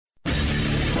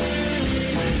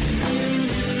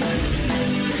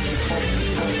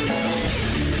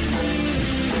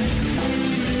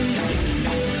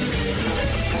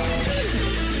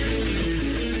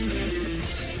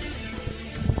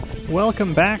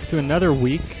welcome back to another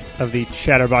week of the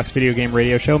Chatterbox Video Game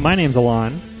Radio Show. My name's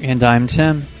Alon. And I'm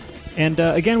Tim. And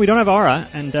again, we don't have Ara,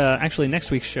 and actually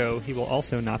next week's show, he will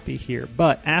also not be here.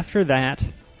 But after that,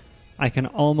 I can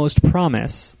almost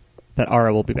promise that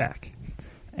Ara will be back.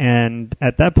 And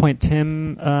at that point,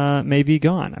 Tim may be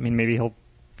gone. I mean, maybe he'll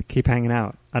keep hanging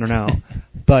out. I don't know.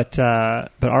 But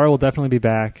Ara will definitely be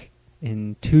back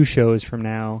in 2 shows from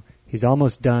now. He's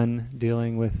almost done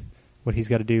dealing with what he's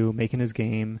got to do, making his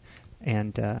game.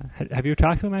 And have you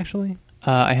talked to him, actually?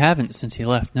 I haven't since he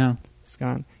left, no. He's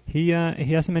gone. He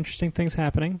has some interesting things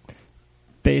happening.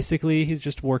 Basically, he's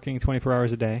just working 24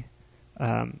 hours a day.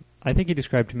 I think he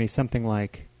described to me something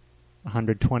like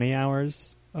 120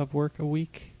 hours of work a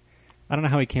week. I don't know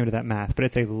how he came to that math, but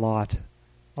it's a lot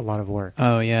of work.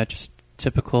 Oh, yeah, just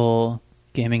typical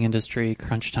gaming industry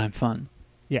crunch time fun.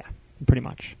 Yeah, pretty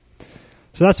much.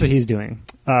 So that's what he's doing.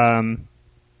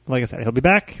 Like I said, he'll be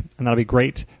back, and that'll be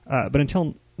great. But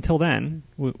until then,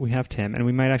 we have Tim, and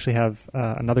we might actually have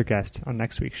another guest on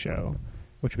next week's show,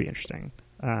 which will be interesting.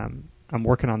 I'm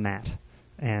working on that,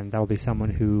 and that'll be someone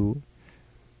who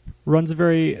runs a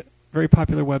very, very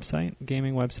popular website,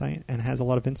 gaming website, and has a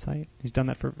lot of insight. He's done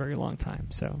that for a very long time.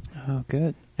 So, oh,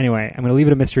 good. Anyway, I'm going to leave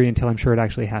it a mystery until I'm sure it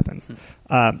actually happens.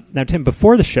 Now, Tim,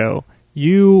 before the show,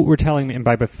 you were telling me, and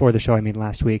by before the show I mean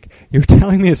last week, you were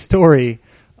telling me a story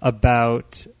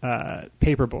about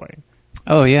Paperboy.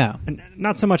 Oh, yeah. And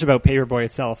not so much about Paperboy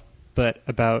itself, but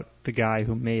about the guy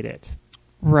who made it.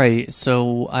 Right.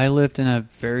 So I lived in a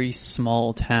very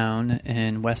small town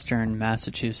in western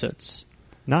Massachusetts.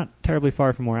 Not terribly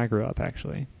far from where I grew up,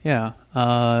 actually. Yeah.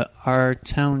 Our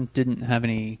town didn't have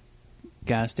any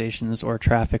gas stations or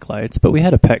traffic lights, but we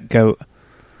had a pet goat.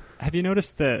 Have you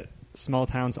noticed that small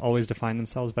towns always define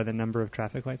themselves by the number of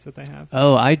traffic lights that they have?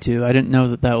 Oh, I do. I didn't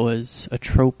know that was a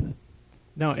trope.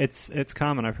 No, it's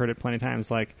common. I've heard it plenty of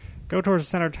times. Like, go towards the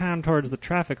center of town towards the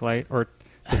traffic light or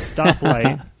the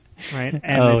stoplight, right?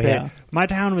 And they say, yeah. My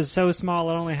town was so small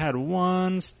it only had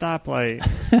one stoplight.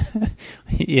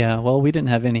 Yeah, well, we didn't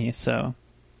have any, so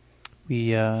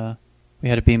we had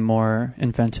to be more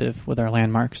inventive with our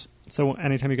landmarks. So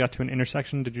anytime you got to an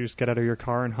intersection, did you just get out of your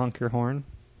car and honk your horn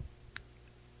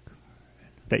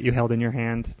that you held in your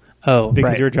hand? Oh, because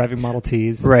right. you were driving Model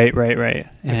Ts. Right. Okay.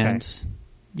 And,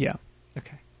 yeah.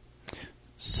 Okay.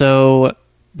 So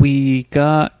we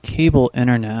got cable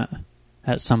internet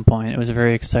at some point. It was a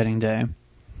very exciting day.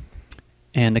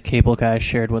 And the cable guy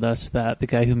shared with us that the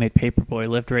guy who made Paperboy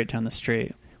lived right down the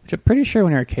street, which I'm pretty sure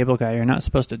when you're a cable guy, you're not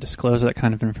supposed to disclose that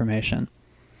kind of information.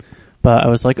 But I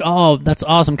was like, oh, that's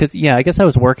awesome. Because, yeah, I guess I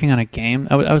was working on a game.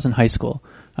 I was in high school.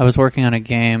 I was working on a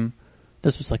game.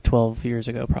 This was like 12 years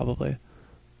ago, probably.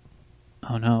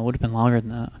 Oh, no, it would have been longer than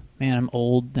that. Man, I'm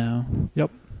old now.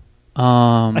 Yep.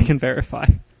 I can verify.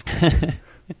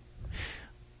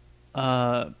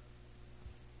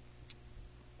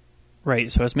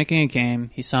 Right, so I was making a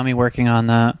game. He saw me working on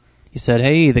that. He said,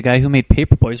 hey, the guy who made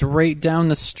Paperboy is right down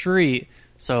the street.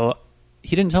 So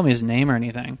he didn't tell me his name or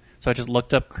anything. So I just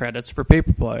looked up credits for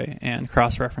Paperboy and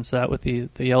cross-referenced that with the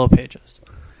Yellow Pages.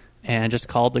 And just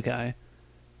called the guy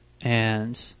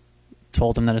and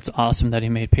told him that it's awesome that he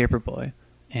made Paperboy.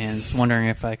 And was wondering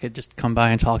if I could just come by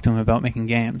and talk to him about making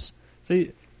games. So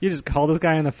you just call this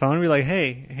guy on the phone and be like,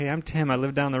 hey, I'm Tim. I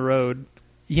live down the road.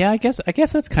 Yeah, I guess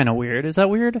that's kind of weird. Is that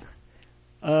weird?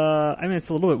 I mean, it's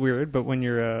a little bit weird, but when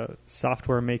you're a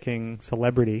software-making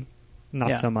celebrity,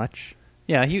 not so much.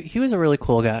 Yeah, he was a really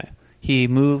cool guy. He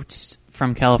moved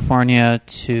from California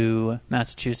to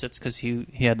Massachusetts because he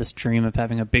had this dream of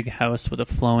having a big house with a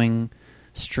flowing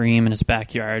stream in his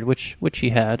backyard, which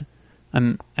he had.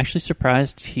 I'm actually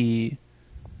surprised he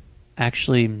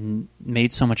actually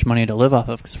made so much money to live off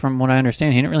of, because from what I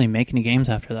understand, he didn't really make any games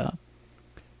after that.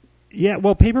 Yeah,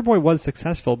 well, Paperboy was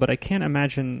successful, but I can't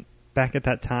imagine back at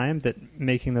that time that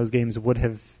making those games would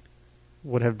have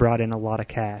brought in a lot of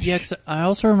cash. Yeah, because I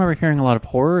also remember hearing a lot of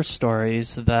horror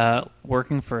stories that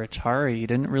working for Atari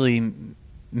didn't really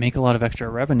make a lot of extra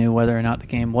revenue whether or not the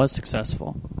game was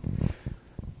successful.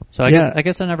 So I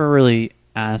guess I never really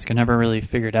asked. I never really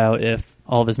figured out if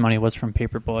all of his money was from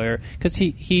Paperboy, or because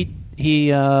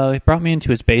he brought me into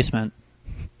his basement.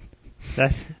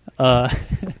 That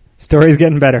story's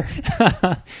getting better.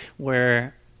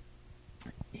 Where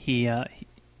he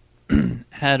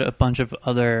had a bunch of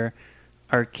other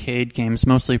arcade games,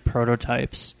 mostly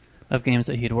prototypes of games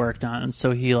that he'd worked on. And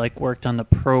so he worked on the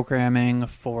programming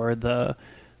for the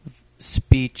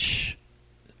speech.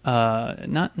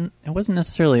 It wasn't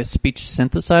necessarily a speech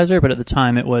synthesizer, but at the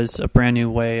time it was a brand new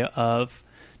way of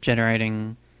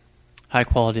generating high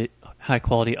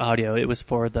quality audio. It was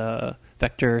for the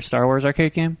Vector Star Wars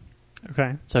arcade game.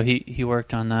 Okay. So he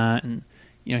worked on that, and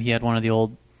he had one of the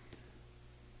old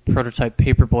prototype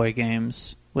Paperboy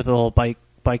games with a little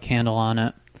bike handle on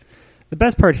it. The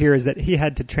best part here is that he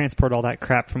had to transport all that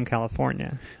crap from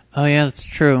California. Oh yeah, that's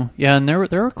true. Yeah, and there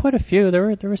were quite a few.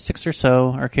 There were 6 or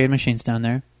so arcade machines down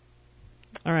there.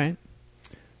 All right.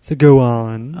 So go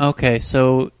on. Okay,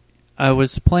 so I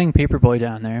was playing Paperboy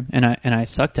down there, and I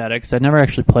sucked at it because I'd never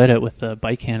actually played it with the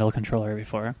bike handle controller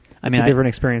before. It's a different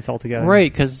experience altogether. Right,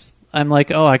 because I'm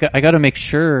like, I got to make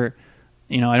sure,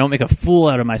 I don't make a fool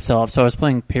out of myself. So I was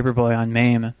playing Paperboy on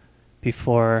MAME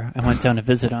before I went down to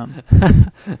visit him.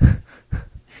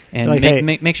 And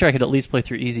like, make sure I could at least play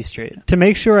through Easy Street. To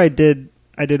make sure I did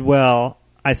well,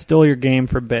 I stole your game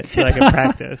for bits so that I could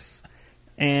practice.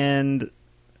 And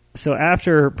so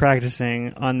after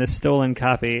practicing on this stolen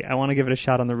copy, I want to give it a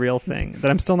shot on the real thing that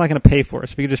I'm still not going to pay for.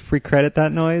 So if you could just free credit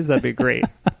that noise, that'd be great.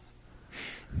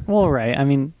 Well, right. I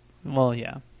mean, well,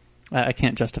 yeah. I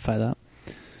can't justify that.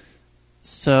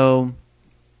 So...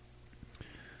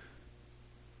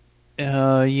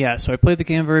 so I played the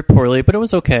game very poorly, but it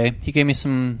was okay. He gave me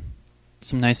some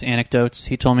nice anecdotes.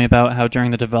 He told me about how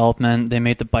during the development they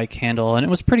made the bike handle, and it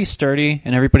was pretty sturdy,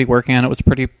 and everybody working on it was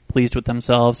pretty pleased with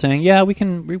themselves, saying, "Yeah, we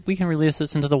can release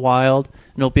this into the wild,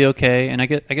 and it'll be okay." And I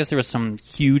guess there was some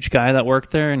huge guy that worked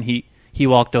there, and he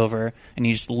walked over and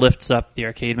he just lifts up the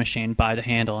arcade machine by the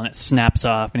handle, and it snaps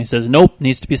off, and he says, "Nope,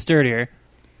 needs to be sturdier."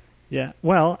 Yeah.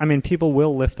 Well, I mean, people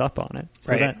will lift up on it,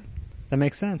 so right. that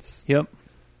makes sense. Yep.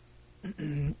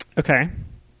 Okay.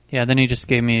 Yeah, then he just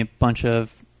gave me a bunch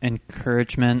of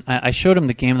encouragement. I showed him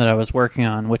the game that I was working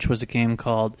on, which was a game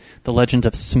called The Legend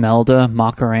of Smelda,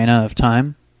 Macarena of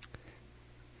Time.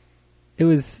 It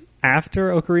was after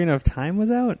Ocarina of Time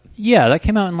was out? Yeah, that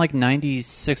came out in like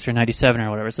 96 or 97 or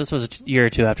whatever, so this was a year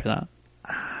or two after that.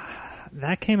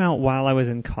 That came out while I was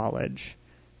in college,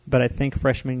 but I think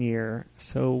freshman year,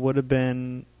 so would have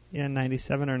been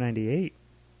 97 or 98.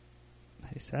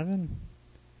 97?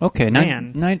 Okay,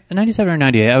 97 or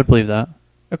 98, I would believe that.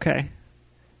 Okay.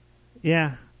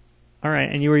 Yeah. All right,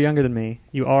 and you were younger than me.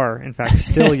 You are, in fact,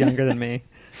 still younger than me.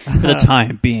 For the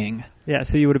time being. Yeah,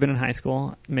 so you would have been in high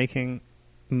school making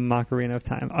Macarena of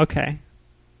Time. Okay.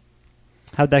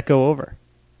 How'd that go over?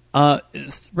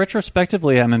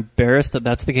 Retrospectively, I'm embarrassed that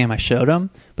that's the game I showed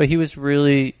him, but he was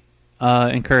really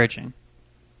encouraging.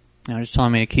 Just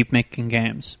telling me to keep making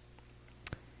games.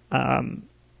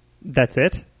 That's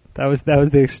it? That was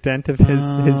the extent of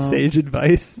his sage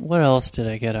advice. What else did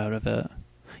I get out of it?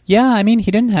 Yeah, I mean,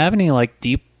 he didn't have any like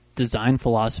deep design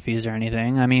philosophies or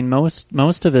anything. I mean,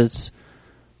 most of his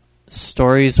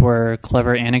stories were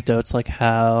clever anecdotes, like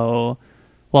how.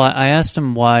 Well, I asked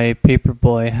him why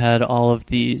Paperboy had all of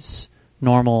these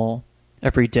normal,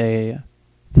 everyday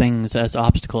things as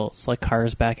obstacles, like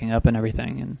cars backing up and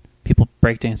everything, and people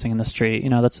breakdancing in the street.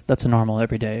 That's a normal,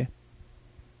 everyday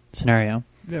scenario.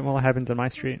 Yeah, well, it happens on my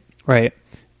street. Right.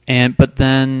 But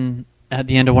then at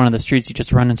the end of one of the streets, you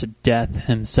just run into Death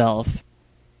himself.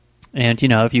 And,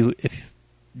 if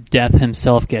Death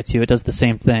himself gets you, it does the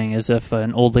same thing as if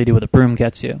an old lady with a broom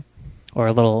gets you, or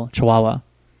a little chihuahua.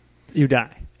 You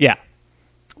die. Yeah.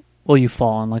 Well, you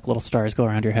fall and like little stars go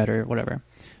around your head or whatever.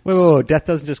 Wait. Death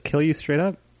doesn't just kill you straight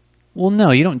up? Well,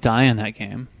 no, you don't die in that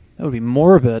game. That would be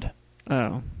morbid.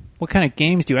 Oh. What kind of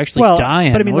games do you actually die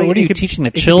in? But I mean, what are you teaching the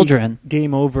children?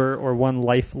 Game over or one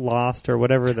life lost or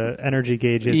whatever the energy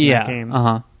gauge is in that game.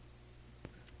 Uh-huh.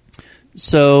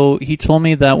 So he told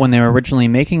me that when they were originally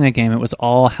making the game, it was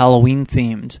all Halloween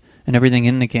themed, and everything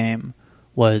in the game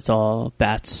was all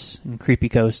bats and creepy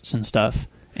ghosts and stuff.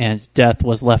 And Death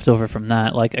was left over from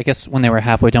that. Like, I guess when they were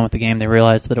halfway done with the game, they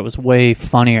realized that it was way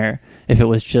funnier if it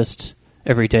was just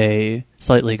everyday,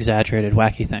 slightly exaggerated,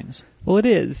 wacky things. Well, it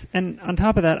is. And on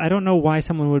top of that, I don't know why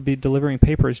someone would be delivering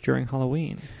papers during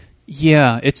Halloween.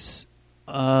 Yeah, it's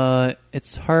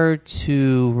hard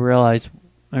to realize,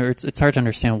 or it's hard to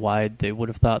understand why they would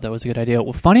have thought that was a good idea.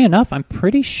 Well, funny enough, I'm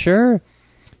pretty sure,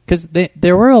 because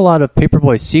there were a lot of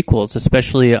Paperboy sequels,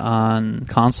 especially on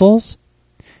consoles.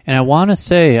 And I want to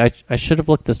say, I should have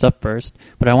looked this up first,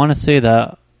 but I want to say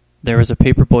that there was a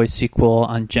Paperboy sequel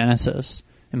on Genesis.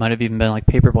 It might have even been like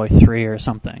Paperboy 3 or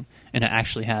something. And it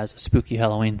actually has a spooky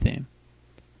Halloween theme.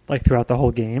 Like throughout the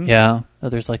whole game? Yeah.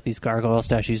 There's like these gargoyle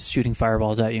statues shooting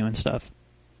fireballs at you and stuff.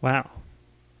 Wow.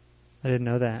 I didn't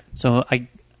know that. So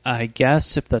I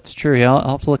guess if that's true, yeah,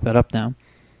 I'll have to look that up now.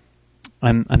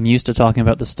 I'm used to talking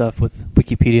about this stuff with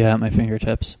Wikipedia at my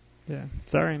fingertips. Yeah.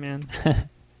 Sorry, man.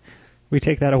 We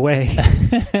take that away.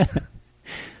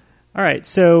 All right.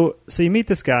 So you meet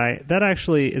this guy. That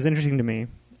actually is interesting to me.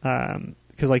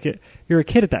 Because you're a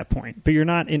kid at that point, but you're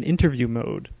not in interview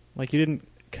mode. Like, you didn't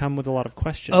come with a lot of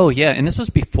questions. Oh yeah, and this was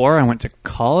before I went to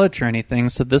college or anything.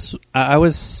 So I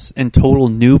was in total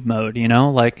noob mode.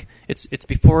 Like it's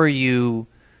before it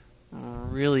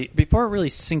really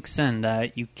sinks in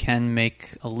that you can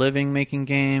make a living making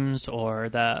games, or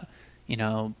that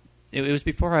it was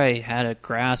before I had a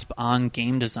grasp on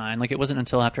game design. Like, it wasn't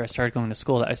until after I started going to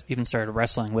school that I even started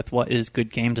wrestling with what is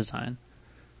good game design.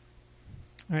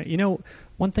 All right,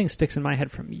 one thing sticks in my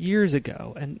head from years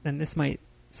ago, and this might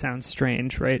sound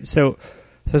strange, right? So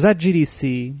I was at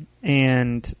GDC,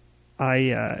 and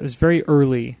it was very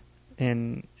early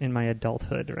in my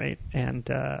adulthood, right? And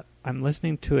I'm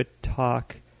listening to a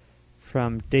talk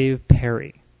from Dave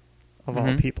Perry, of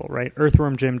all people, right?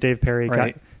 Earthworm Jim, Dave Perry,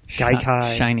 Right.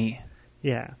 Gaikai. Shiny.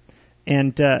 Yeah.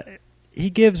 And he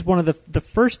gives one of the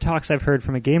first talks I've heard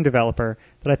from a game developer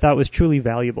that I thought was truly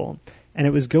valuable. And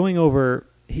it was going over,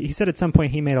 he said at some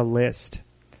point he made a list,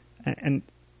 and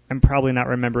I'm probably not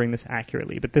remembering this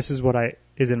accurately, but this is what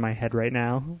is in my head right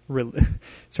now.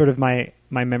 Sort of my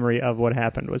memory of what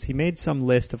happened was he made some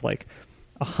list of like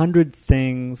 100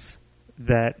 things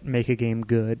that make a game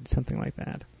good, something like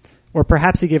that. Or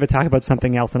perhaps he gave a talk about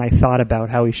something else, and I thought about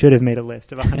how he should have made a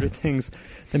list of 100 things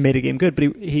that made a game good.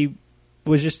 But he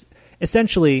was just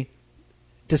essentially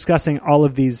discussing all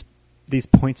of these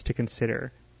points to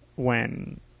consider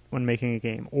when making a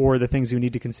game, or the things you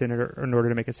need to consider in order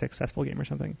to make a successful game or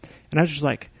something. And I was just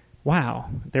like, wow,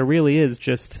 there really is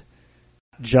just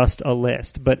a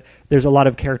list. But there's a lot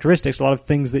of characteristics, a lot of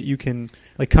things that you can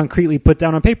like concretely put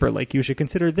down on paper. Like, you should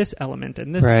consider this element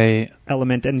and this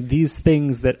element and these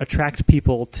things that attract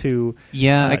people to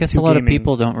I guess to a lot gaming. of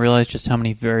people don't realize just how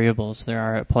many variables there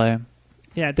are at play.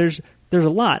 Yeah, there's a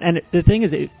lot. And the thing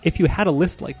is, if you had a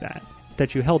list like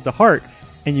that you held to heart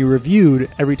and you reviewed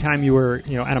every time you were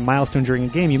at a milestone during a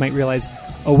game, you might realize,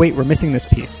 oh wait, we're missing this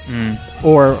piece.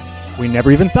 Or we never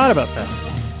even thought about that.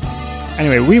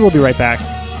 Anyway, we will be right back.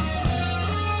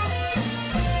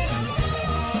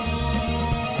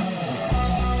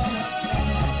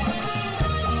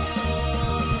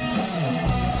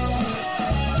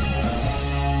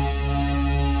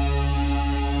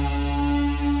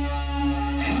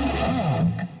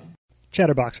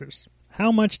 Chatterboxers,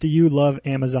 how much do you love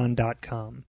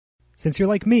Amazon.com? Since you're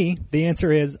like me, the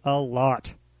answer is a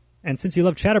lot. And since you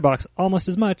love Chatterbox almost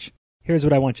as much, here's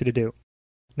what I want you to do.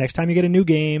 Next time you get a new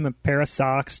game, a pair of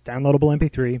socks, downloadable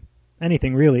MP3,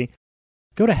 anything really,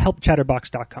 go to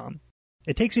helpchatterbox.com.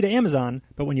 It takes you to Amazon,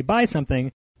 but when you buy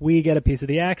something, we get a piece of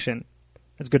the action.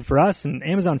 That's good for us, and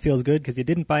Amazon feels good because you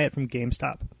didn't buy it from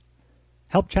GameStop.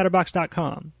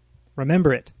 Helpchatterbox.com.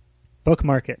 Remember it.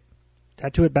 Bookmark it.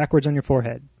 Tattoo it backwards on your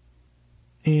forehead.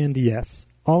 And yes,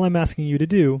 all I'm asking you to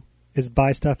do is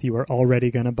buy stuff you are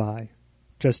already going to buy.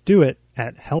 Just do it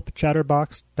at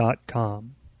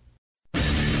helpchatterbox.com.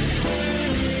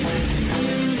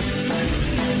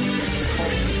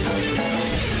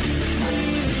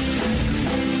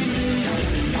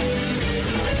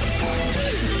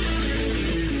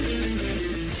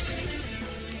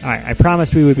 All right, I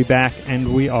promised we would be back,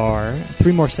 and we are.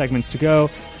 3 more segments to go,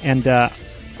 and I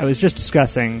was just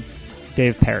discussing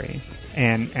Dave Perry,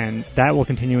 and that will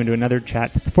continue into another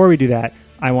chat. But before we do that,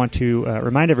 I want to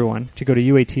remind everyone to go to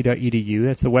uat.edu.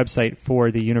 That's the website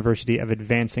for the University of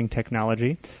Advancing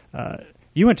Technology.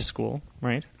 You went to school,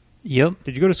 right? Yep.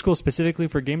 Did you go to school specifically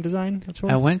for game design of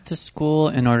sorts? I went to school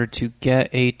in order to get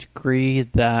a degree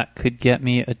that could get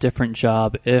me a different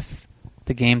job if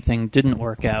the game thing didn't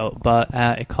work out, but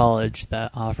at a college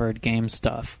that offered game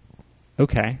stuff.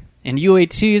 Okay. And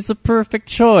UAT is the perfect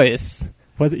choice.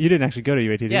 Was it? You didn't actually go to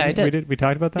UAT, did you? Yeah, I did. We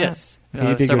talked about that? Yes. Okay,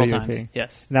 you did several go to UAT. times.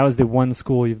 Yes. And that was the one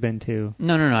school you've been to?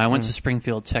 No. I went to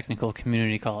Springfield Technical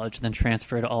Community College, then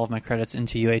transferred all of my credits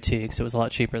into UAT because it was a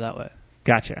lot cheaper that way.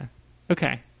 Gotcha.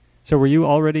 Okay. So were you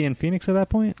already in Phoenix at that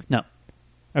point? No.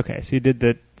 Okay, so you did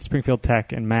the Springfield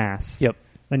Tech in Mass. Yep.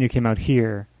 Then you came out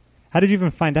here. How did you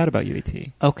even find out about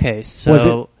UAT? Okay,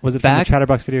 so was it from the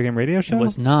Chatterbox Video Game Radio Show? It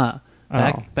was not.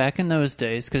 Oh. Back in those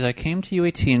days, because I came to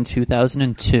UAT in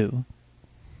 2002,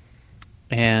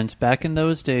 and back in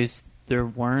those days, there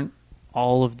weren't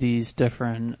all of these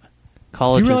different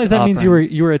colleges. Do you realize that means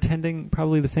you were attending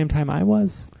probably the same time I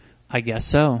was? I guess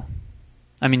so.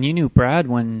 I mean, you knew Brad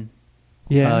when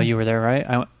you were there,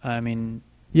 right? I mean...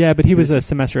 Yeah, but he was a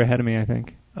semester ahead of me, I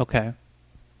think. Okay.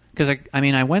 Because,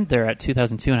 I went there at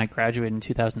 2002 and I graduated in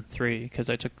 2003 because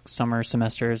I took summer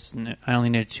semesters and I only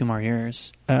needed 2 more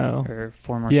years. Oh. Or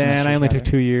 4 more semesters. Yeah, and I only took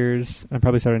 2 years. I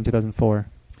probably started in 2004.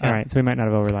 Yeah. All right, so we might not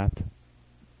have overlapped.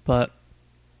 But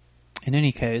in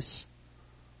any case,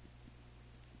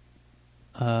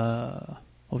 what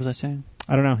was I saying?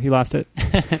 I don't know. You lost it.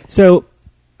 So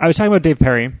I was talking about Dave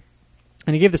Perry,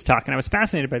 And he gave this talk, and I was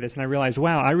fascinated by this, and I realized,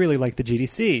 wow, I really like the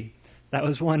GDC. That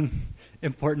was one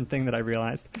important thing that I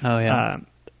realized. Oh, yeah.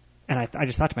 And I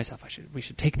just thought to myself, we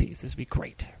should take these. This would be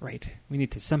great, right? We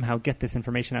need to somehow get this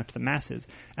information out to the masses.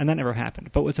 And that never happened.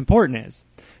 But what's important is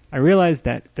I realized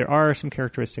that there are some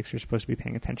characteristics you're supposed to be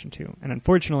paying attention to. And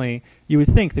unfortunately, you would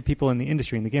think that people in the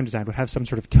industry, in the game design, would have some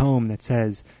sort of tome that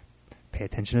says, pay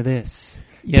attention to this.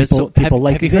 Yeah, People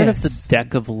like have you this. heard of the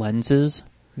deck of lenses?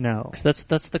 No. Because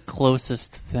that's the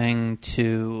closest thing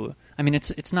to... I mean,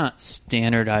 it's not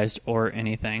standardized or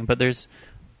anything, but there's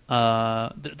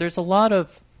a lot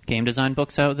of game design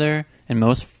books out there, and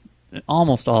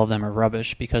almost all of them are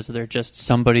rubbish because they're just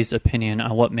somebody's opinion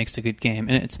on what makes a good game.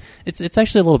 And it's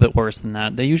actually a little bit worse than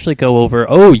that. They usually go over,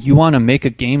 oh, you want to make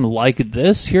a game like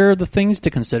this? Here are the things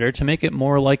to consider to make it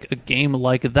more like a game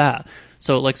like that.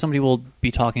 So like somebody will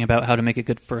be talking about how to make a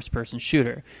good first-person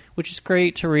shooter, which is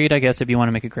great to read, I guess, if you want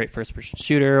to make a great first-person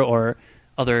shooter, or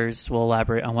others will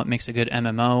elaborate on what makes a good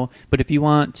MMO. But if you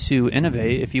want to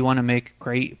innovate, if you want to make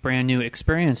great brand new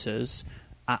experiences,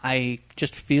 I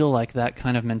just feel like that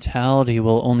kind of mentality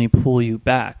will only pull you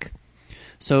back.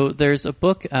 So there's a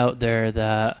book out there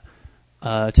that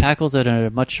tackles it in a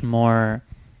much more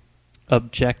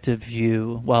objective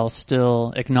view while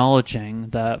still acknowledging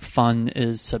that fun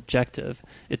is subjective.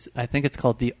 I think it's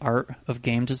called The Art of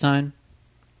Game Design.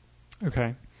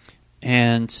 Okay.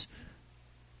 And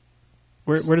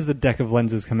where does the deck of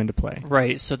lenses come into play?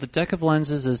 Right. So the deck of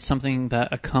lenses is something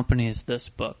that accompanies this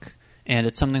book. And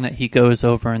it's something that he goes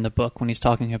over in the book when he's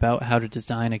talking about how to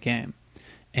design a game.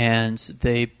 And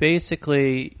they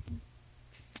basically...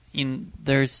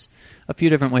 there's a few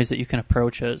different ways that you can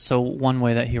approach it. So one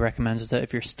way that he recommends is that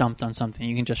if you're stumped on something,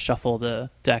 you can just shuffle the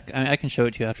deck. I can show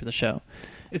it to you after the show.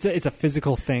 It's a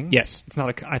physical thing? Yes. It's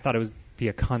not I thought it would be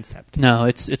a concept. No,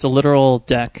 it's a literal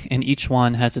deck, and each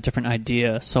one has a different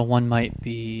idea. So one might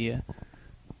be...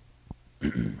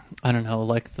 I don't know,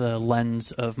 like the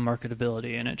lens of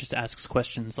marketability, and it just asks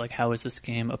questions like, how is this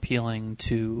game appealing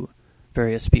to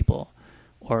various people?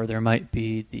 Or there might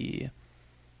be the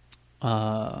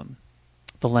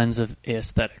lens of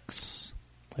aesthetics.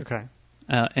 Okay.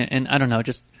 And I don't know,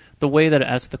 just the way that it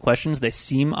asks the questions, they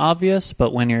seem obvious,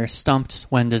 but when you're stumped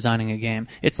when designing a game,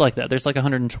 it's like that. There's like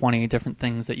 120 different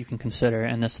things that you can consider,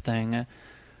 and this thing...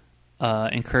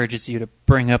 encourages you to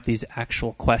bring up these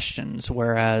actual questions,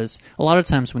 whereas a lot of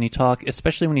times when you talk,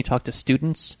 especially when you talk to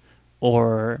students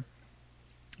or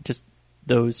just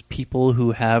those people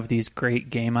who have these great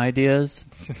game ideas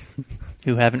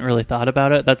who haven't really thought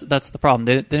about it, that's the problem.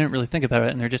 They didn't really think about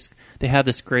it, and they have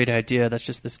this great idea that's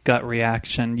just this gut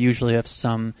reaction, usually of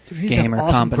some game or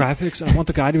awesome graphics, and I want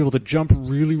the guy to be able to jump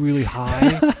really, really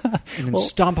high and then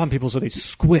stomp on people so they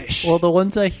squish. Well, the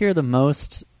ones I hear the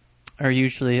most are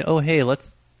usually, oh, hey,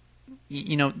 let's,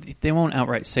 they won't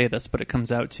outright say this, but it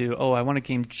comes out to, oh, I want a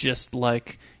game just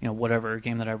like, whatever, a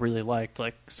game that I really liked,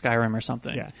 like Skyrim or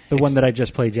something. Yeah, the one that I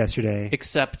just played yesterday.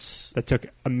 Except... that took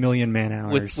 1,000,000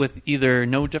 man-hours. With either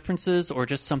no differences or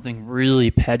just something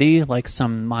really petty, like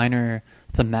some minor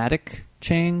thematic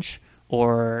change,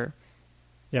 or...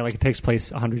 Yeah, like it takes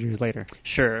place 100 years later.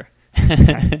 Sure.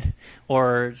 Okay.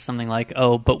 Or something like,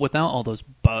 oh, but without all those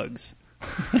bugs.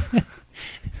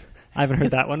 I haven't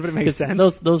heard that one, but it makes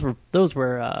sense. Those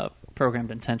were programmed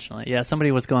intentionally. Yeah,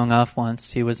 somebody was going off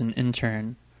once. He was an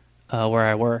intern where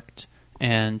I worked,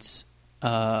 and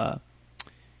not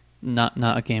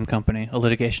a game company, a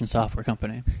litigation software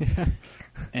company.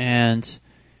 And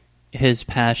his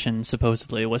passion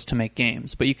supposedly was to make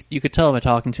games, but you could tell by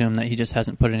talking to him that he just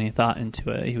hasn't put any thought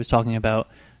into it. He was talking about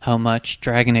how much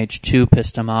Dragon Age 2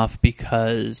 pissed him off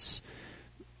because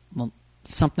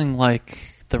something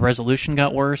like the resolution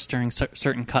got worse during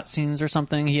certain cutscenes or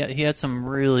something. He had some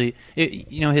really...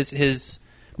 his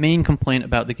main complaint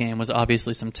about the game was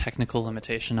obviously some technical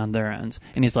limitation on their end.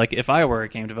 And he's like, if I were a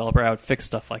game developer, I would fix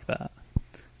stuff like that.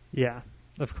 Yeah,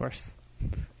 of course.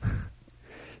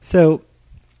 So,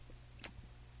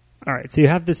 all right. So you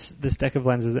have this deck of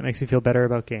lenses that makes you feel better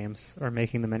about games, or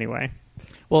making them anyway.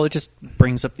 Well, it just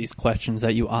brings up these questions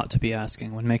that you ought to be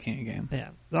asking when making a game. Yeah,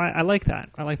 I like that.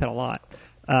 I like that a lot.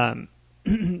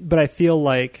 But I feel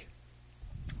like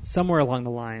somewhere along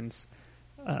the lines,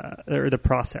 or the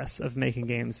process of making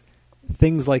games,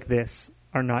 things like this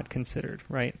are not considered,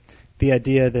 right? The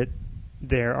idea that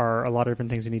there are a lot of different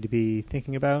things you need to be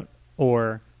thinking about,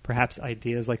 or perhaps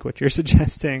ideas like what you're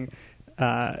suggesting,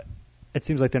 it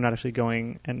seems like they're not actually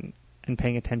going and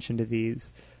paying attention to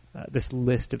this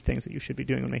list of things that you should be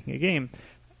doing when making a game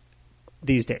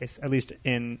these days, at least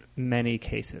in many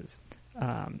cases.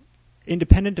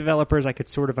 independent developers I could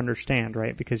sort of understand,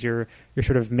 right? Because you're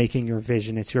sort of making your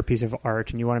vision. It's your piece of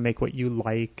art, and you want to make what you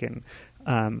like and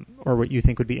or what you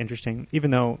think would be interesting.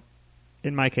 Even though,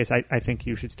 in my case, I think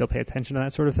you should still pay attention to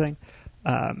that sort of thing.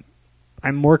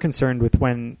 I'm more concerned with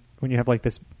when you have like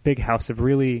this big house of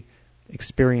really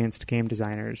experienced game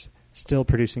designers still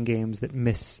producing games that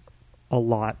miss a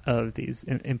lot of these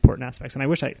important aspects. And I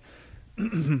wish I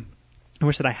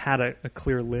wish that I had a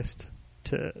clear list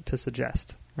to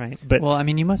suggest, right? But well, I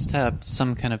mean, you must have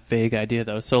some kind of vague idea,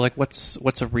 though. So, like, what's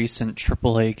a recent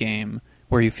AAA game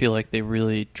where you feel like they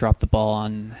really dropped the ball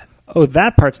on? Oh,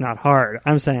 that part's not hard.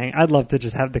 I'm saying I'd love to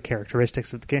just have the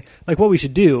characteristics of the game. Like, what we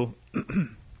should do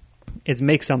is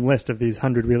make some list of these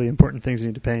 100 really important things you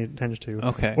need to pay attention to.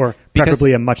 Okay. Or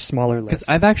preferably a much smaller list. Because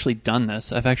I've actually done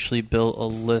this. I've actually built a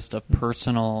list of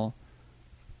personal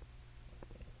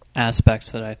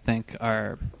aspects that I think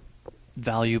are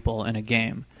valuable in a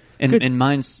game. And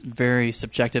mine's very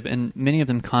subjective, and many of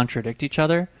them contradict each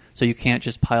other, so you can't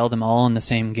just pile them all in the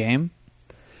same game.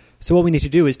 So what we need to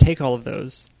do is take all of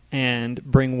those and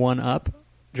bring one up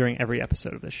during every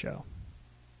episode of this show.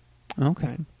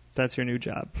 Okay. That's your new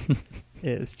job,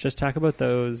 is just talk about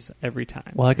those every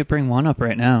time. Well, I could bring one up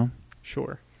right now.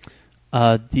 Sure.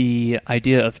 The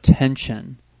idea of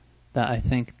tension, that I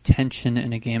think tension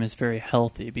in a game is very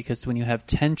healthy, because when you have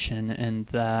tension and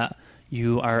that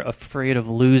you are afraid of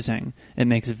losing, it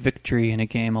makes victory in a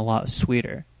game a lot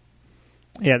sweeter.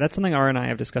 Yeah, that's something R and I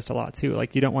have discussed a lot, too.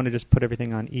 Like, you don't want to just put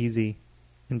everything on easy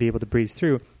and be able to breeze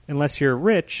through, unless you're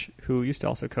Rich, who used to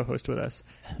also co-host with us,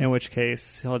 in which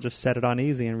case he'll just set it on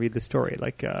easy and read the story,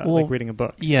 like reading a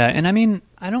book. Yeah, and I mean,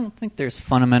 I don't think there's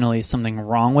fundamentally something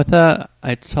wrong with that.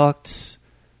 I talked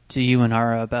to you and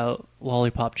Ara about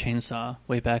Lollipop Chainsaw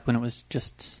way back when it was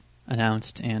just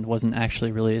announced and wasn't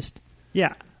actually released.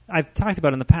 Yeah, I've talked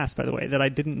about in the past, by the way, that I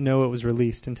didn't know it was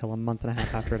released until a month and a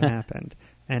half after it happened,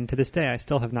 and to this day I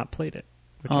still have not played it,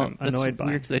 which I'm annoyed by.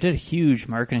 Weird, 'cause they did a huge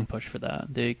marketing push for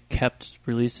that. They kept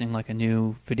releasing like a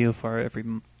new video for it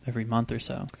every month or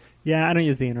so. Yeah, I don't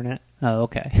use the internet. Oh,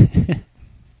 okay.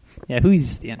 Yeah, who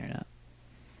uses the internet?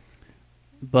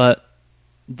 But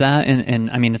that, and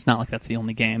I mean, it's not like that's the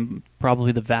only game.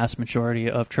 Probably the vast majority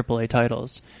of AAA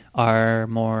titles are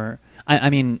more... I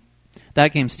mean,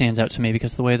 that game stands out to me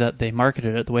because the way that they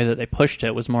marketed it, the way that they pushed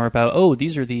it was more about, oh,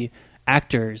 these are the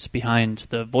actors behind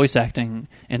the voice acting,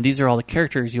 and these are all the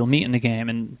characters you'll meet in the game,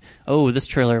 and oh, this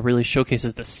trailer really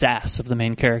showcases the sass of the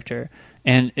main character.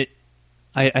 And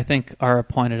I think Ara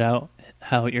pointed out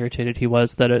how irritated he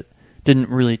was that it didn't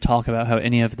really talk about how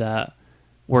any of that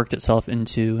worked itself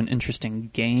into an interesting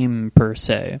game per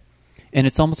se. And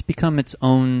it's almost become its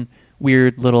own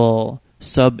weird little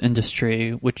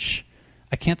sub-industry, which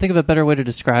I can't think of a better way to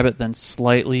describe it than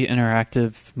slightly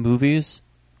interactive movies.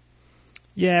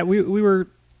 Yeah, we were...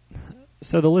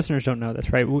 So the listeners don't know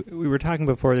this, right? We were talking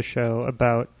before the show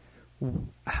about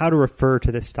how to refer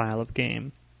to this style of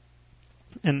game.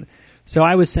 And so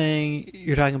I was saying,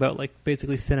 you're talking about like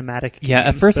basically cinematic games. Yeah,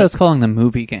 at first I was calling them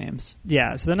movie games.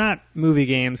 Yeah, so they're not movie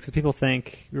games because people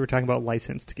think we were talking about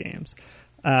licensed games.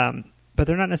 But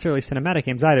they're not necessarily cinematic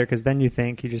games either, because then you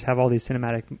think you just have all these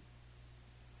cinematic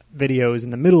videos in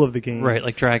the middle of the game. Right,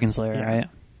 like Dragon's Lair, Yeah. right?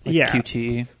 Like Yeah.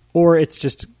 QTE. Or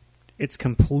it's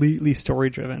completely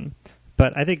story-driven.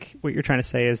 But I think what you're trying to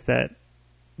say is that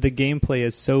the gameplay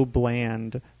is so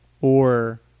bland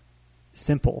or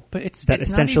simple But it's that not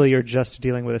essentially you're just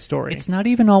dealing with a story. It's not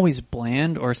even always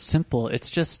bland or simple. It's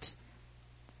just...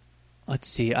 Let's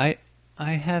see, I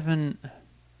haven't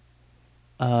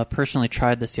personally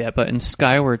tried this yet, but in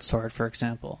Skyward Sword, for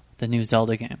example, the new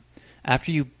Zelda game,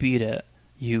 after you beat it,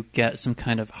 you get some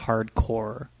kind of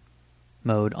hardcore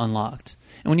mode unlocked.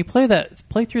 And when you play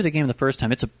through the game the first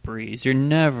time, it's a breeze. You're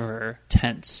never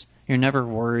tense. You're never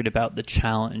worried about the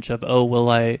challenge of, oh, will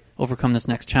I overcome this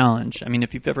next challenge? I mean,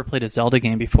 if you've ever played a Zelda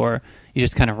game before, you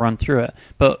just kind of run through it.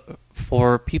 But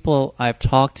for people I've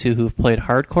talked to who've played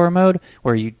hardcore mode,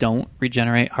 where you don't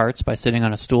regenerate hearts by sitting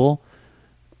on a stool,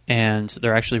 and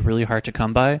they're actually really hard to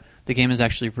come by, the game is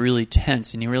actually really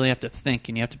tense, and you really have to think,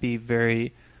 and you have to be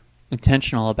very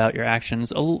intentional about your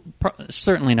actions.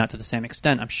 Certainly not to the same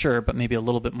extent, I'm sure, but maybe a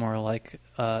little bit more like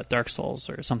Dark Souls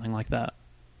or something like that.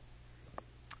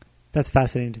 That's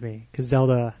fascinating to me, because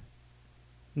Zelda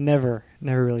never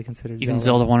really considered Even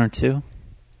Zelda 1 or 2?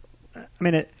 I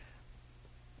mean,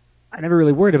 I never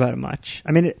really worried about it much.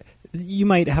 I mean, you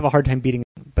might have a hard time beating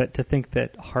it, but to think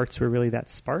that hearts were really that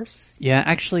sparse? Yeah,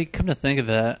 actually, come to think of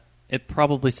it, it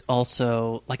probably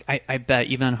also, like, I bet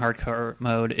even in hardcore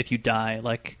mode, if you die,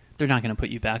 like, they're not going to put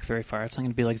you back very far. It's not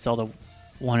going to be like Zelda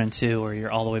 1 and 2, where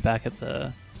you're all the way back at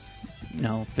the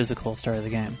physical start of the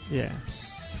game. Yeah.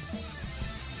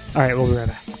 All right, we'll be right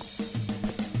back.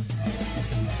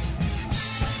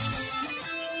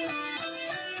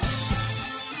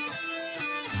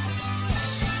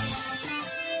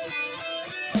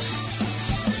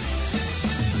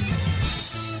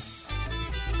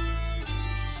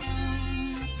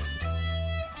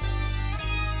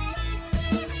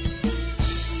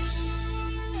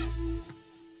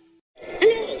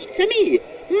 It's me,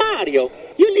 Mario.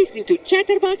 You're listening to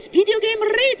Chatterbox Video Game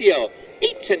Radio.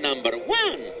 It's number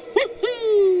one.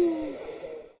 Woohoo!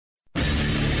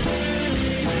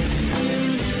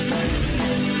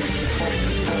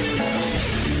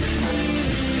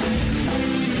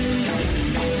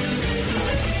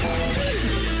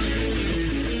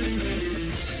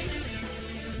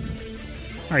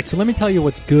 All right, so let me tell you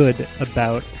what's good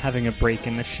about having a break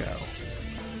in the show.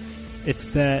 It's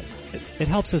that it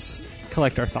helps us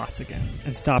collect our thoughts again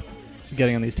and stop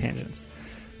getting on these tangents.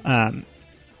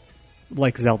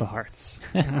 Like Zelda Hearts.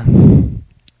 And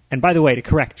by the way, to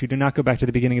correct, you do not go back to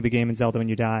the beginning of the game in Zelda when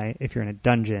you die. If you're in a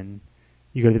dungeon,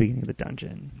 you go to the beginning of the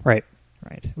dungeon. Right.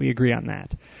 Right. We agree on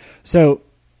that. So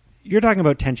you're talking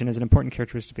about tension as an important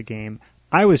characteristic of the game.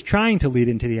 I was trying to lead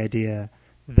into the idea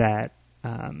that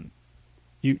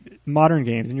modern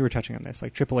games, and you were touching on this,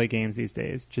 like AAA games these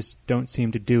days, just don't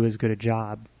seem to do as good a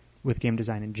job with game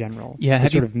design in general. Yeah,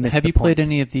 have you played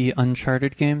any of the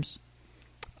Uncharted games?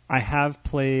 I have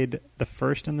played the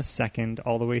first and the second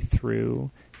all the way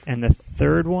through, and the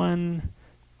third one,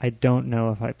 I don't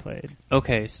know if I played.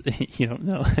 Okay, so you don't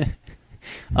know.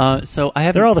 So I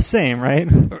have. They're all the same, right?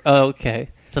 Okay.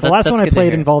 So the last one I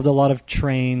played involved a lot of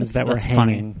trains that were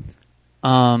hanging. Funny.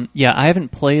 Yeah, I haven't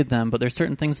played them, but there's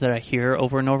certain things that I hear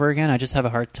over and over again. I just have a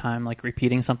hard time like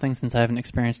repeating something since I haven't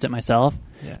experienced it myself.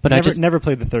 Yeah. But I never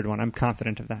played the third one. I'm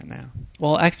confident of that now.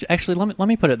 Well, actually, let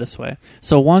me put it this way.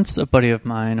 So once a buddy of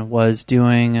mine was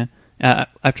doing.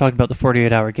 I've talked about the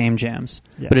 48-hour game jams,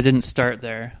 but it didn't start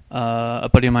there. A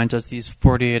buddy of mine does these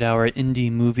 48-hour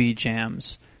indie movie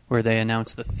jams where they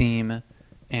announce the theme,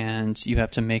 and you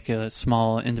have to make a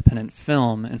small independent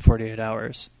film in 48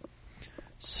 hours.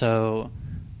 So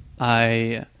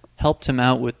I helped him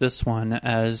out with this one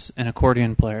as an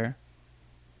accordion player.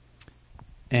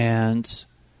 And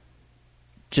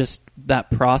just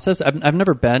that process, I've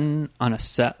never been on a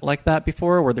set like that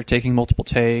before where they're taking multiple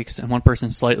takes and one person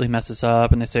slightly messes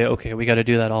up and they say, okay, we got to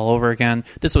do that all over again.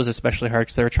 This was especially hard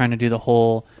because they were trying to do the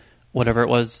whole, whatever it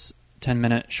was,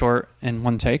 10-minute short in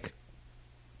one take.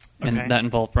 And that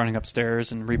involved running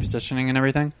upstairs and repositioning and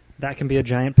everything. That can be a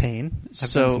giant pain.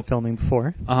 I've done some filming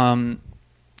before. In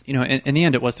the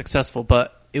end, it was successful,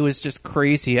 but it was just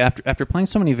crazy. After playing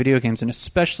so many video games, and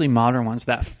especially modern ones,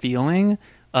 that feeling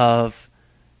of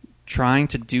trying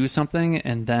to do something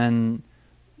and then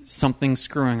something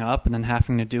screwing up and then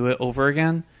having to do it over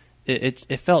again,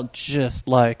 it felt just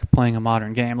like playing a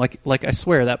modern game. Like I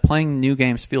swear that playing new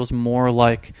games feels more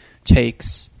like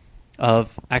takes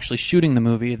of actually shooting the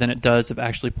movie than it does of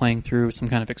actually playing through some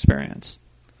kind of experience.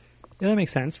 Yeah, that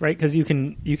makes sense, right? Because you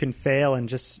can fail and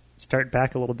just start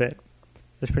back a little bit.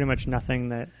 There's pretty much nothing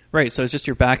that... Right, so it's just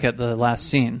you're back at the last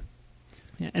scene.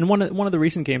 Yeah, and one of the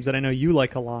recent games that I know you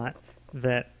like a lot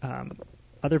that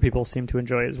other people seem to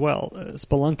enjoy as well,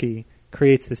 Spelunky,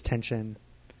 creates this tension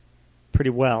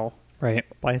pretty well. Right.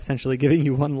 By essentially giving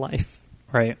you one life.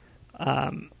 Right.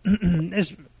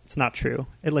 It's not true.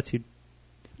 It lets you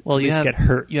get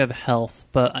hurt. You have health,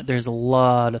 but there's a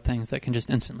lot of things that can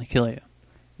just instantly kill you.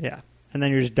 Yeah, and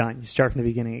then you're just done. You start from the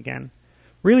beginning again.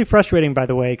 Really frustrating, by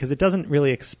the way, because it doesn't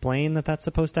really explain that that's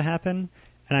supposed to happen,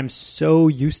 and I'm so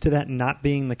used to that not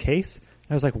being the case.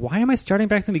 I was like, why am I starting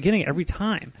back from the beginning every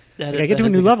time? I get to a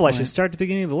new level, I should start at the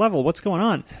beginning of the level. What's going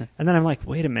on? And then I'm like,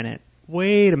 wait a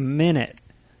minute.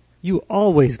 You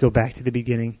always go back to the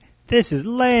beginning. This is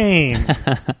lame.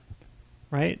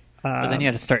 Right? But then you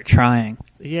had to start trying.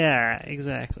 Yeah,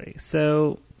 exactly.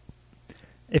 So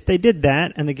if they did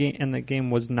that and the game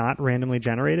was not randomly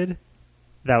generated,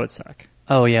 that would suck.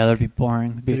 Oh yeah, that'd be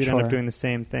boring. Because you'd end up doing the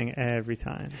same thing every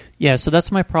time. Yeah, so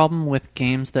that's my problem with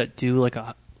games that do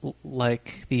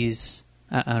like these.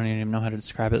 I don't even know how to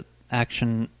describe it.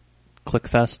 Action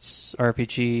clickfests,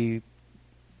 RPG.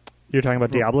 You're talking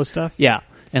about Diablo stuff? Yeah,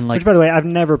 and which, by the way, I've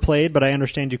never played, but I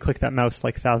understand you click that mouse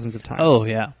like thousands of times. Oh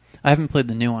yeah. I haven't played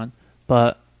the new one,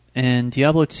 but in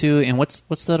Diablo 2, and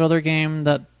what's that other game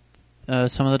that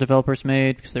some of the developers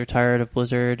made because they're tired of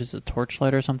Blizzard? Is it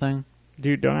Torchlight or something?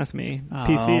 Dude, don't ask me.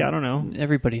 PC, I don't know.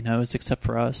 Everybody knows except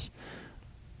for us.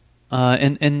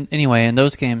 And anyway, in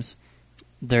those games,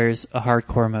 there's a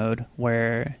hardcore mode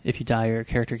where if you die, your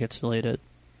character gets deleted.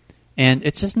 And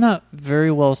it's just not very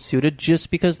well suited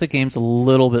just because the game's a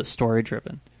little bit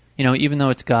story-driven. You know, even though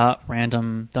it's got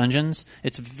random dungeons,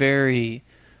 it's very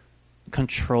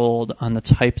controlled on the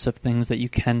types of things that you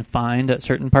can find at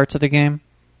certain parts of the game.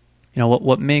 You know,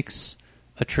 what makes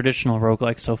a traditional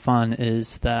roguelike so fun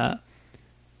is that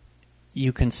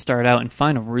you can start out and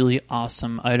find a really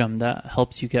awesome item that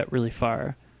helps you get really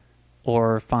far,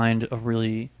 or find a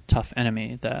really tough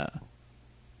enemy that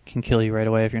can kill you right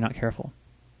away if you're not careful.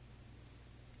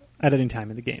 At any time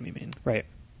in the game, you mean? Right.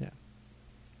 Yeah.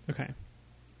 Okay.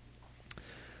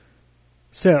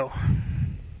 So,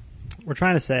 we're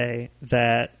trying to say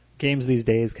that games these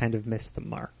days kind of miss the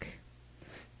mark.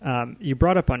 You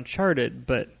brought up Uncharted,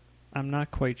 but I'm not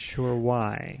quite sure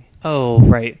why. Oh,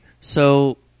 right.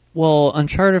 So, well,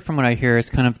 Uncharted, from what I hear,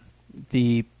 is kind of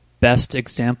the best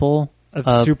example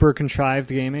of super contrived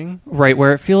gaming? Right,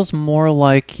 where it feels more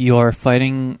like you're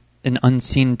fighting an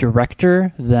unseen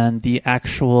director than the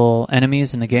actual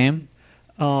enemies in the game.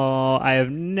 Oh, I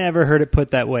have never heard it put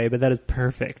that way, but that is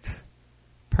perfect.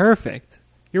 Perfect.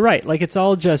 You're right. Like, it's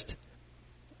all just...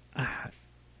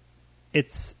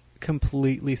 it's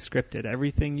completely scripted.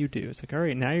 Everything you do. It's like, all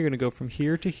right, now you're going to go from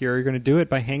here to here. You're going to do it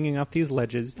by hanging up these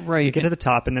ledges. Right. You get to the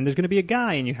top, and then there's going to be a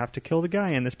guy, and you have to kill the guy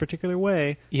in this particular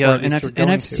way. Yeah, and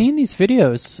I've seen these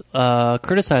videos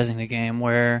criticizing the game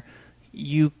where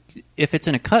if it's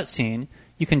in a cutscene,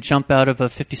 you can jump out of a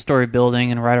 50-story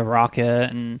building and ride a rocket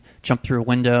and jump through a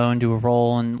window and do a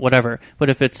roll and whatever. But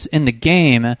if it's in the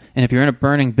game, and if you're in a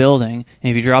burning building, and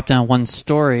if you drop down one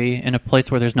story in a place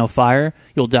where there's no fire,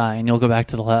 you'll die and you'll go back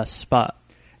to the last spot.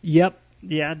 Yep.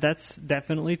 Yeah, that's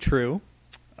definitely true.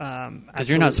 Because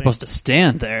you're not supposed to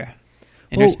stand there,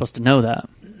 and you're supposed to know that.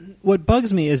 What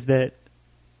bugs me is that,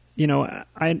 you know,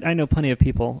 I know plenty of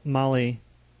people. Molly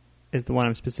is the one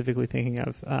I'm specifically thinking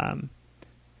of.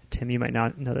 Tim, you might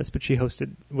not know this, but she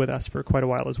hosted with us for quite a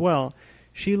while as well.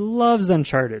 She loves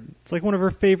Uncharted. It's like one of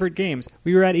her favorite games.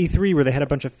 We were at E3 where they had a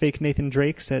bunch of fake Nathan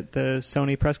Drakes at the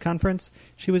Sony press conference.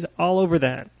 She was all over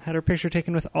that. Had her picture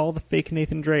taken with all the fake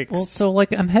Nathan Drakes. Well, so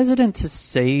like I'm hesitant to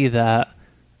say that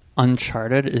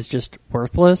Uncharted is just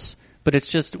worthless, but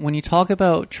it's just when you talk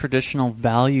about traditional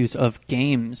values of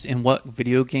games and what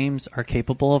video games are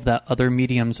capable of that other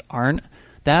mediums aren't,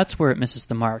 that's where it misses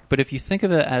the mark. But if you think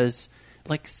of it as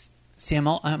like, see, I'm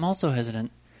also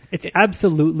hesitant. It's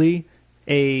absolutely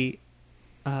a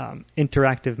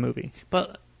interactive movie.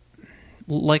 But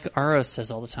like Ara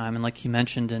says all the time, and like he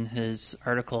mentioned in his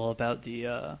article about the,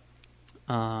 I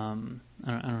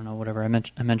don't know, whatever, I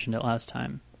mentioned it last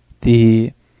time.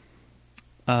 The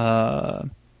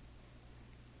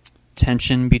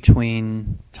tension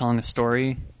between telling a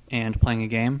story and playing a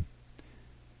game,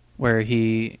 where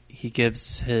he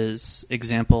gives his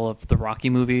example of the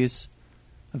Rocky movies,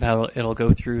 of how it'll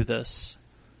go through this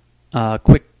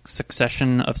quick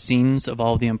succession of scenes of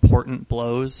all the important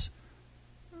blows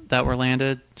that were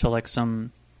landed to like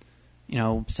some, you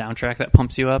know, soundtrack that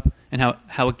pumps you up, and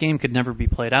how a game could never be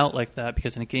played out like that,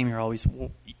 because in a game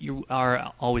you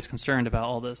are always concerned about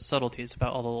all the subtleties,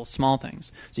 about all the little small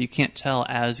things. So you can't tell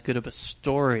as good of a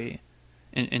story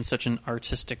in such an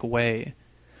artistic way.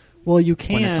 Well, you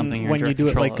can when you do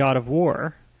it like of. God of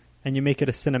War, and you make it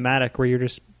a cinematic where you're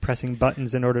just pressing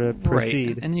buttons in order to proceed.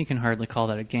 Right. And you can hardly call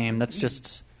that a game. That's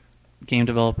just game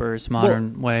developers'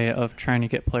 modern way of trying to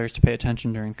get players to pay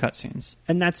attention during cutscenes.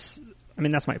 And that's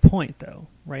my point, though,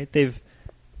 right?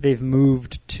 They've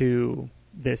moved to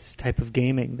this type of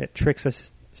gaming that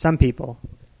tricks some people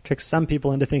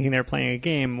into thinking they're playing a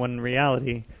game when in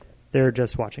reality they're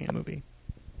just watching a movie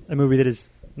that is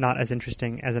not as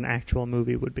interesting as an actual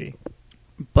movie would be.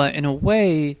 But in a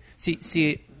way,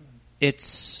 see,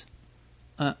 it's.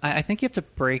 I think you have to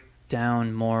break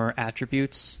down more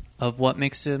attributes of what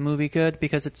makes a movie good,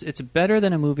 because it's better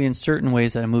than a movie in certain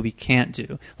ways that a movie can't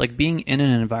do. Like being in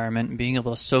an environment and being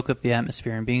able to soak up the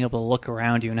atmosphere and being able to look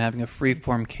around you and having a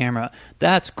free-form camera,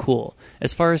 that's cool.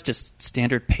 As far as just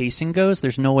standard pacing goes,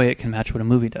 there's no way it can match what a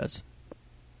movie does.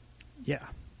 Yeah,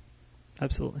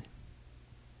 absolutely.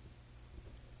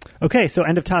 Okay, so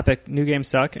end of topic. New games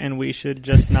suck, and we should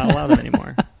just not allow them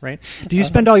anymore, right? Do you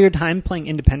spend all your time playing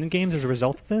independent games as a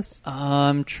result of this?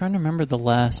 I'm trying to remember the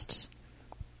last...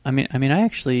 I mean, I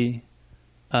actually...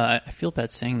 I feel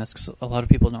bad saying this because a lot of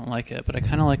people don't like it, but I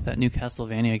kind of like that new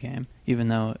Castlevania game, even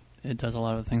though it does a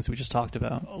lot of the things we just talked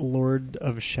about. Lord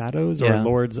of Shadows or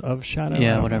Lords of Shadow?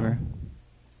 Yeah, whatever.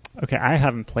 Okay, I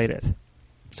haven't played it,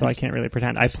 so I can't really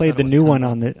pretend. I played the new one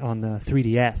on the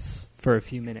 3DS for a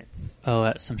few minutes. Oh,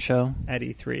 at some show? At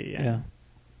E3, yeah. Yeah.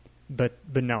 But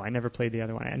no, I never played the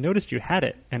other one. I noticed you had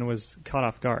it and was caught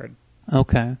off guard.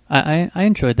 Okay. I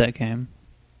enjoyed that game.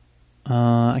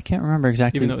 I can't remember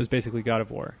exactly. Even though it was basically God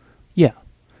of War. Yeah.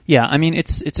 Yeah, I mean,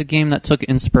 it's a game that took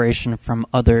inspiration from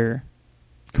other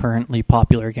currently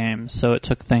popular games. So it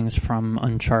took things from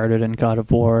Uncharted and God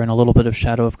of War and a little bit of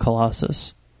Shadow of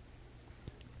Colossus.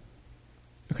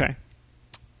 Okay.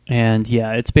 And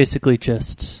yeah, it's basically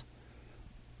just...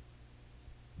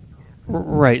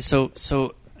 Right, so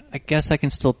I guess I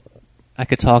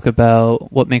could talk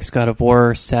about what makes God of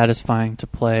War satisfying to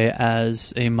play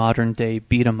as a modern-day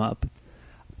beat-em-up.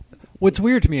 What's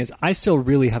weird to me is I still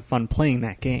really have fun playing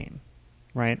that game,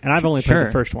 right? And I've only played Sure.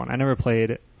 the first one. I never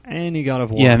played any God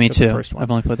of War. Yeah, me except the too. first one.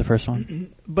 I've only played the first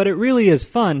one. But it really is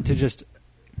fun to just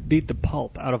beat the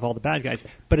pulp out of all the bad guys.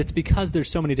 But it's because there's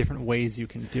so many different ways you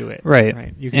can do it.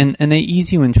 Right. You can, And they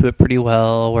ease you into it pretty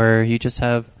well, where you just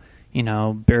have,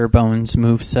 bare bones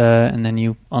moveset, and then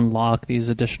you unlock these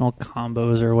additional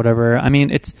combos or whatever. I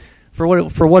mean, it's for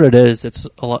what it is. It's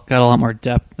got a lot more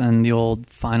depth than the old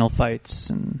Final Fights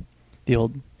and the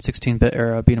old 16-bit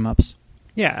era beat 'em ups.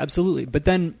 yeah, absolutely. But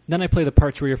then I play the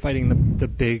parts where you're fighting the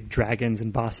big dragons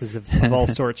and bosses of all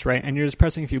sorts, right? And you're just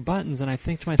pressing a few buttons, and I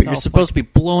think to myself, But you're supposed to be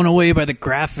blown away by the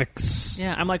graphics.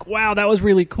 yeah, I'm like, wow, that was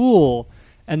really cool.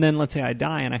 And then let's say I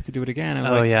die and I have to do it again. I'm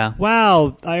like, yeah.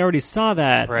 wow, I already saw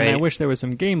that, Right. and I wish there was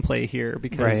some gameplay here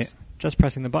because Right. just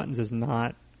pressing the buttons is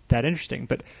not that interesting.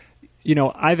 But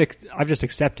I've just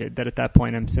accepted that at that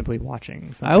point I'm simply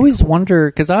watching something. I always wonder,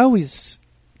 because I always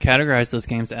categorize those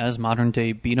games as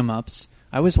modern-day beat-em-ups.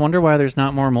 I always wonder why there's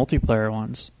not more multiplayer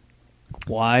ones.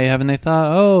 Why haven't they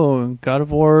thought, oh, God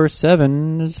of War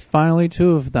 7 is finally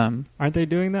 2 of them? Aren't they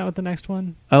doing that with the next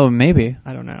one? Oh, maybe.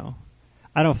 I don't know.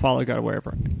 I don't follow God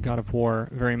of War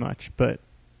very much, but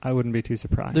I wouldn't be too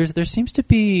surprised. There seems to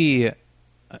be,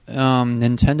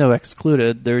 Nintendo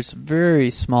excluded, there's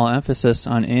very small emphasis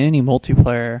on any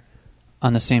multiplayer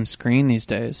on the same screen these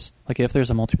days. Like, if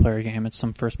there's a multiplayer game, it's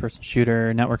some first-person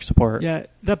shooter, network support. Yeah,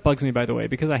 that bugs me, by the way,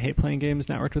 because I hate playing games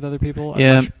networked with other people.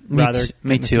 Yeah, I'd much rather get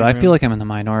me in the too. same I room. feel like I'm in the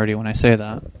minority when I say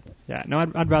that. Yeah, no,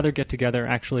 I'd rather get together,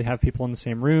 actually have people in the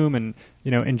same room, and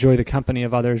enjoy the company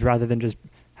of others rather than just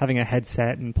having a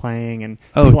headset and playing, and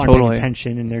Oh, people aren't totally. paying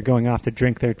attention and they're going off to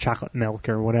drink their chocolate milk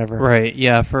or whatever. Right,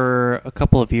 yeah. For a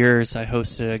couple of years, I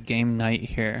hosted a game night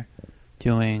here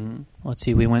doing,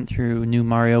 we went through New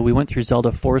Mario. We went through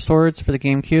Zelda 4 Swords for the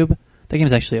GameCube. That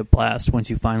game's actually a blast once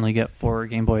you finally get 4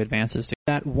 Game Boy Advances.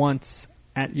 That once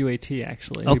at UAT,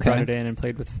 actually. We Okay. brought it in and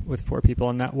played with 4 people,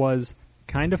 and that was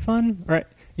kind of fun. All right,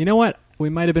 you know what? We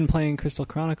might have been playing Crystal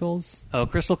Chronicles. Oh,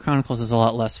 Crystal Chronicles is a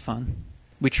lot less fun.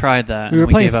 We tried that. We were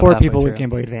and playing gave up 4 halfway people with through. Game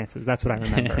Boy Advances. That's what I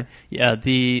remember. Yeah,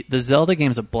 the Zelda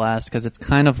game's a blast because it's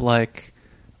kind of like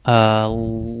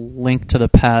Link to the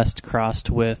Past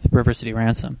crossed with River City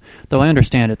Ransom. Though I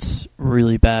understand it's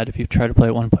really bad if you try to play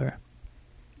it one player.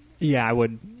 Yeah, I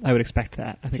would expect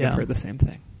that. I think Yeah. I've heard the same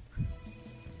thing.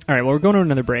 All right, well, we're going to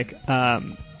another break.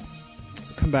 Come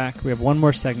back. We have one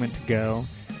more segment to go.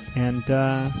 And,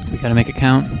 We gotta make it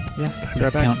count. yeah, Gotta be make right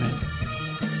it back. count, man.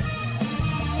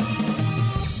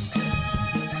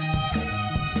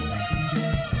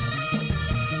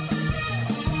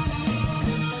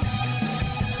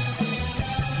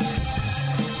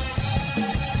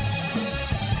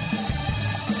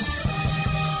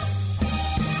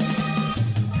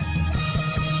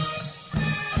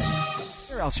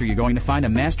 Where else are you going to find a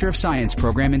Master of Science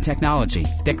program in technology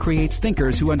that creates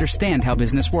thinkers who understand how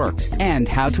business works and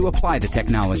how to apply the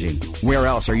technology? Where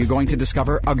else are you going to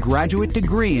discover a graduate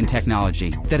degree in technology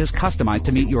that is customized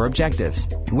to meet your objectives?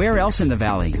 Where else in the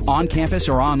Valley, on campus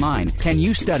or online, can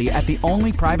you study at the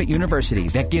only private university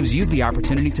that gives you the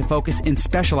opportunity to focus in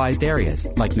specialized areas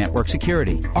like network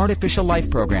security, artificial life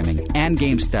programming, and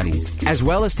game studies, as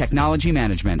well as technology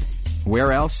management?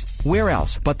 Where else? Where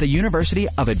else but the University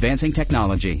of Advancing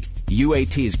Technology?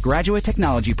 UAT's Graduate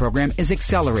Technology Program is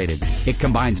accelerated. It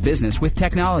combines business with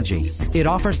technology. It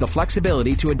offers the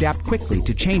flexibility to adapt quickly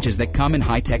to changes that come in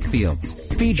high-tech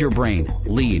fields. Feed your brain,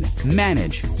 lead,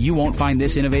 manage. You won't find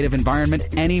this innovative environment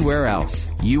anywhere else.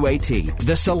 UAT,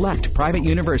 the select private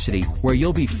university where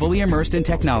you'll be fully immersed in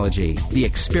technology. The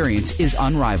experience is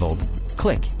unrivaled.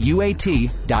 Click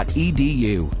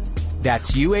uat.edu.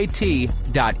 That's uat.edu.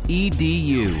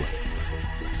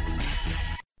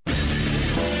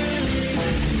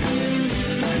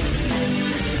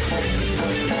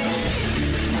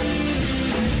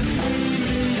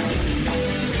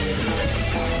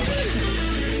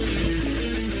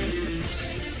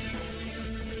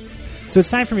 So it's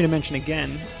time for me to mention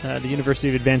again the University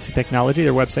of Advancing Technology.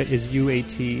 Their website is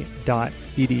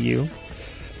uat.edu.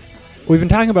 We've been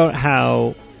talking about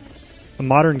how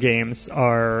modern games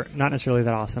are not necessarily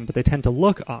that awesome, but they tend to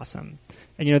look awesome.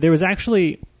 And, there was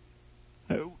actually...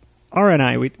 Ara and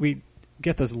I, we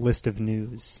get this list of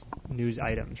news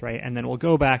items, right? And then we'll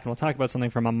go back and we'll talk about something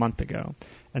from a month ago.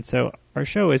 And so our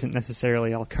show isn't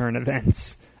necessarily all current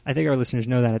events. I think our listeners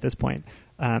know that at this point.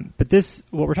 But this,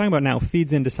 what we're talking about now,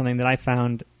 feeds into something that I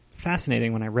found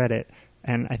fascinating when I read it.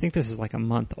 And I think this is like a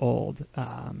month old.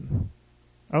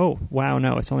 Oh, wow,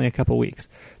 no, it's only a couple weeks.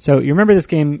 So you remember this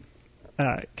game,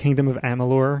 Kingdom of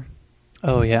Amalur?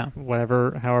 Oh, yeah.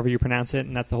 However you pronounce it.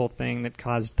 And that's the whole thing that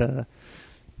caused it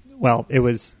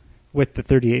was with the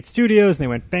 38 studios, and they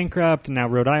went bankrupt, and now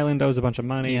Rhode Island owes a bunch of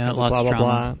money. Yeah, blah, lots blah, of blah,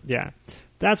 drama. blah. Yeah.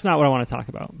 That's not what I want to talk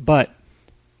about. But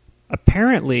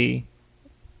apparently,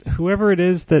 whoever it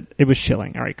is that it was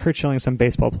Schilling. All right, Kurt Schilling, some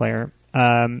baseball player.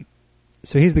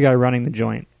 So he's the guy running the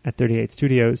joint at 38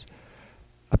 Studios.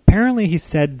 Apparently, he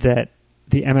said that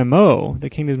the MMO, the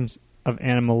Kingdoms of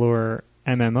Amalur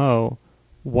MMO,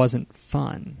 wasn't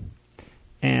fun.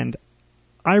 And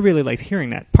I really liked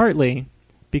hearing that, partly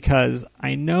because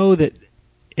I know that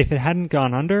if it hadn't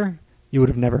gone under, you would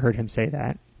have never heard him say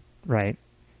that, right?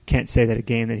 Can't say that a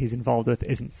game that he's involved with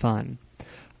isn't fun.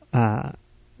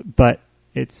 But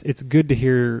it's good to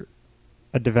hear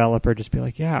a developer just be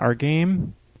like, yeah, our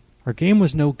game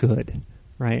was no good,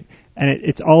 right? And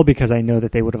it's all because I know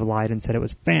that they would have lied and said it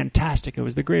was fantastic, it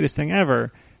was the greatest thing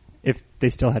ever, if they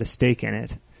still had a stake in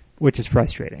it, which is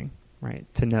frustrating, right?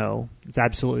 To know it's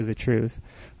absolutely the truth.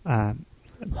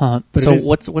 But so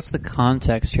what's the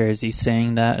context here? Is he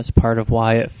saying that as part of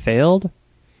why it failed?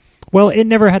 Well, it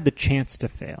never had the chance to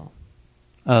fail.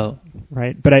 Oh.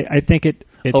 Right? But I think it's...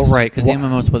 Oh, right, because the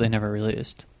MMOs what they never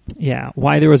released. Yeah,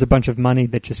 why there was a bunch of money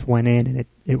that just went in and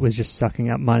it was just sucking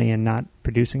up money and not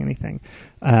producing anything.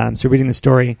 So reading the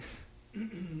story,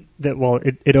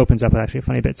 it opens up with actually a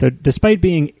funny bit. So despite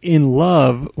being in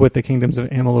love with the Kingdoms of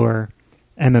Amalur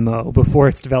MMO before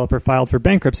its developer filed for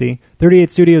bankruptcy, 38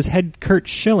 Studios head Kurt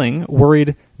Schilling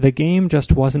worried the game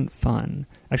just wasn't fun.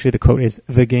 Actually, the quote is,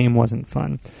 "The game wasn't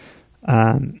fun."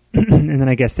 And then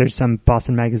I guess there's some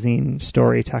Boston Magazine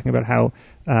story talking about how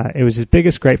it was his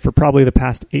biggest gripe for probably the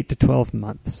past 8 to 12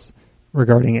 months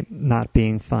regarding it not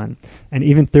being fun. And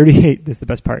even 38, this is the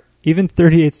best part, even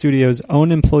 38 Studios'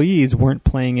 own employees weren't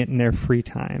playing it in their free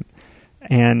time.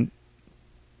 And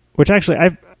which actually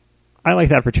I like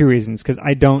that for two reasons, because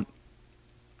I don't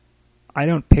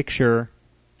picture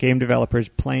game developers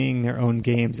playing their own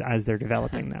games as they're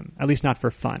developing them, at least not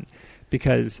for fun,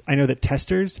 because I know that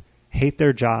testers hate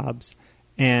their jobs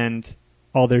and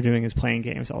all they're doing is playing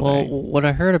games all day. Well, what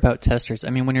I heard about testers,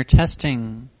 I mean, when you're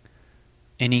testing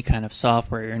any kind of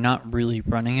software, you're not really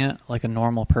running it like a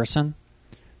normal person.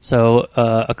 So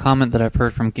a comment that I've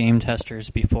heard from game testers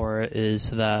before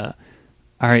is that,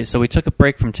 all right, so we took a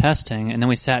break from testing, and then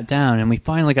we sat down, and we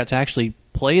finally got to actually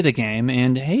play the game,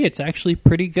 and hey, it's actually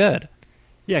pretty good.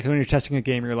 Yeah, because when you're testing a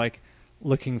game, you're like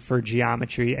looking for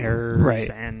geometry errors, right,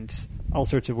 and all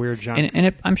sorts of weird junk.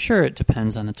 And I'm sure it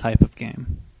depends on the type of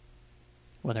game,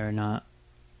 whether or not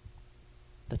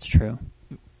that's true.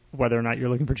 Whether or not you're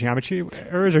looking for geometry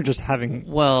errors or just having a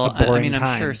boring time.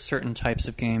 I'm sure certain types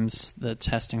of games, the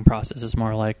testing process is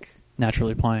more like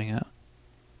naturally playing it.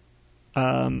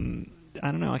 I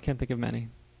don't know. I can't think of many.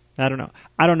 I don't know.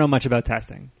 I don't know much about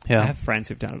testing. Yeah. I have friends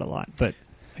who've done it a lot, but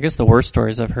I guess the worst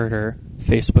stories I've heard are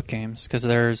Facebook games, because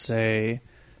there's a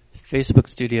Facebook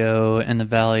studio in the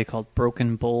Valley called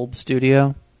Broken Bulb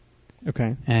Studio.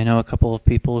 Okay. And I know a couple of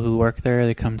people who work there.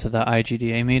 They come to the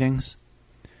IGDA meetings.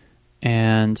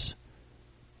 And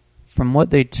from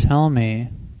what they tell me,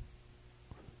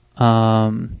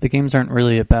 the games aren't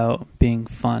really about being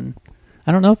fun.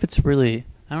 I don't know if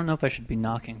I should be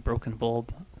knocking Broken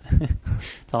Bulb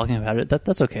talking about it.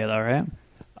 That's okay though, right?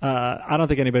 I don't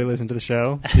think anybody listens to the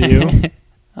show. Do you?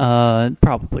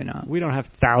 Probably not. We don't have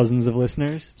thousands of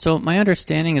listeners. So my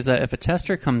understanding is that if a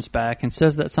tester comes back and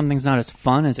says that something's not as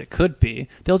fun as it could be,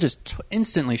 they'll just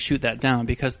instantly shoot that down,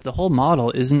 because the whole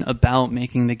model isn't about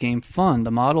making the game fun.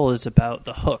 The model is about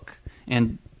the hook.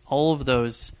 And all of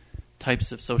those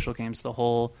types of social games, the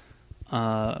whole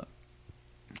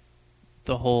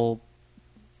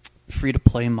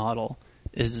free-to-play model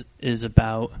is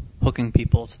about hooking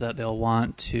people so that they'll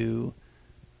want to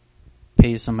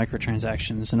pay some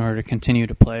microtransactions in order to continue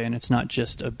to play, and it's not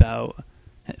just about,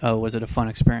 was it a fun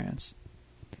experience?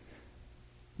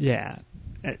 Yeah.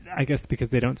 I guess because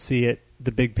they don't see it,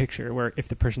 the big picture, where if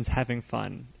the person's having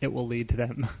fun, it will lead to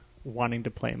them wanting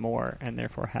to play more and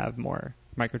therefore have more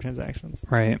microtransactions.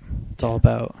 Right. It's all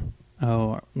about,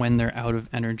 when they're out of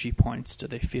energy points, do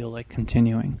they feel like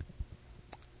continuing?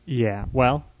 Yeah.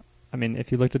 Well, I mean,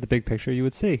 if you looked at the big picture, you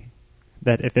would see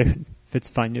that if it's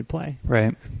fun, you'd play.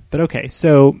 Right. But okay,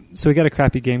 so we got a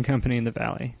crappy game company in the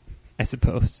Valley, I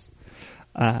suppose.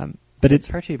 But it's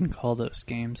hard to even call those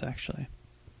games, actually.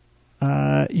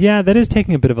 Yeah, that is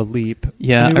taking a bit of a leap.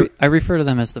 Yeah, I refer to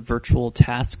them as the virtual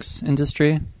tasks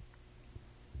industry.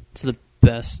 It's the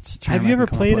best term. Have you ever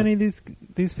played any of these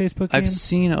Facebook games? I've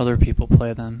seen other people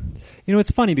play them.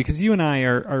 It's funny because you and I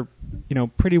are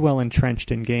pretty well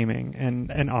entrenched in gaming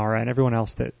and Ara and everyone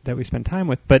else that we spend time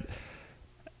with, but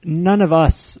none of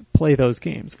us play those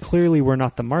games. Clearly, we're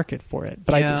not the market for it.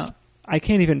 But yeah. I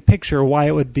can't even picture why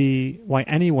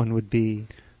anyone would be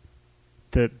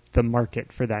the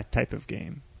market for that type of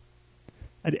game.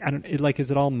 I don't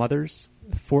is it all mothers,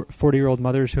 40-year-old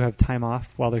mothers who have time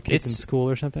off while their kids in school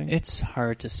or something? It's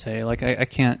hard to say. I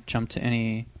can't jump to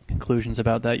any conclusions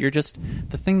about that.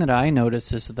 The thing that I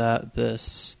notice is that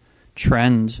this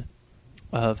trend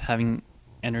of having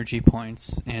energy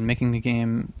points and making the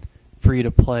game free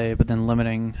to play, but then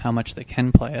limiting how much they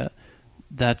can play it,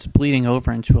 that's bleeding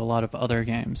over into a lot of other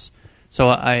games. So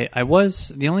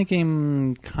the only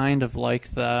game kind of like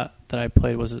that I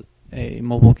played was a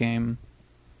mobile game.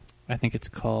 I think it's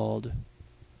called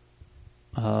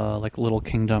Little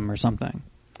Kingdom or something.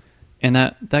 And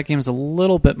that game is a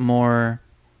little bit more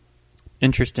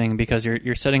interesting because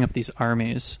you're setting up these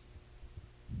armies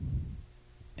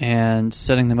and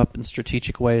setting them up in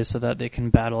strategic ways so that they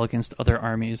can battle against other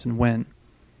armies and win.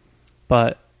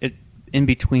 But in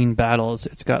between battles,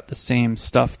 it's got the same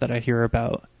stuff that I hear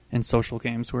about in social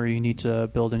games where you need to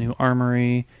build a new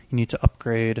armory, you need to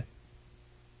upgrade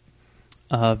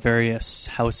various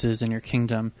houses in your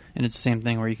kingdom, and it's the same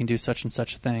thing where you can do such and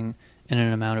such thing in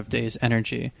an amount of days'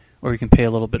 energy, or you can pay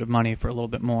a little bit of money for a little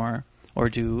bit more, or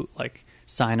do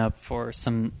sign up for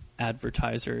some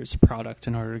advertiser's product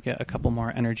in order to get a couple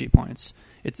more energy points.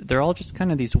 They're all just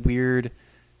kind of these weird,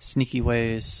 sneaky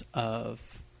ways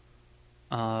of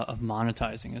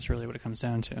monetizing is really what it comes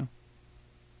down to.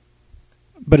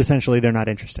 But essentially, they're not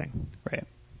interesting. Right.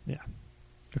 Yeah.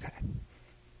 Okay.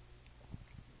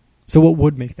 So what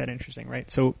would make that interesting, right?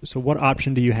 So what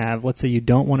option do you have? Let's say you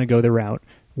don't want to go the route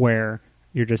where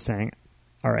you're just saying,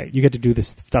 all right, you get to do this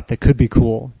stuff that could be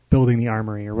cool, building the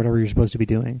armory or whatever you're supposed to be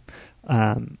doing.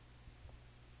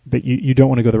 But you don't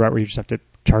want to go the route where you just have to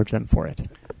charge them for it.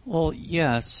 Well,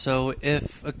 yeah. So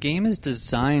if a game is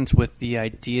designed with the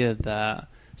idea that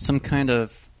some kind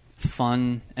of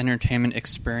fun entertainment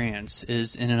experience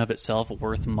is in and of itself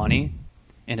worth money,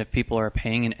 and if people are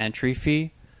paying an entry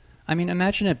fee, I mean,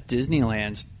 imagine if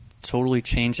Disneyland totally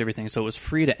changed everything so it was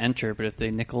free to enter, but if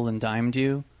they nickel and dimed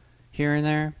you here and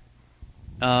there,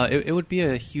 it would be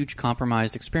a huge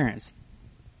compromised experience.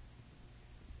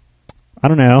 I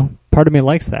don't know. Part of me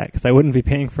likes that because I wouldn't be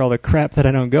paying for all the crap that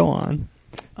I don't go on,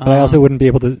 but I also wouldn't be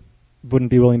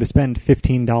willing to spend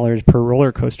 $15 per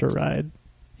roller coaster ride.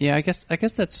 Yeah, I guess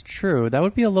that's true. That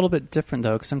would be a little bit different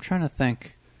though, because I'm trying to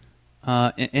think.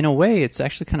 In a way, it's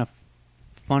actually kind of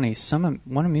funny.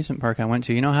 One amusement park I went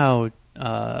to, you know how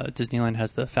Disneyland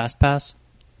has the Fast Pass?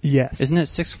 Yes. Isn't it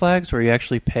Six Flags where you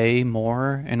actually pay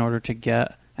more in order to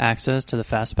get access to the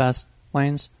Fast Pass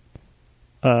lanes?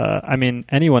 I mean,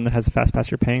 anyone that has a Fast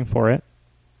Pass, you're paying for it.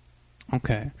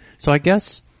 Okay. So I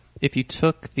guess if you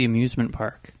took the amusement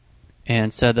park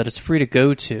and said that it's free to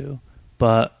go to,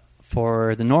 but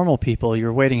for the normal people,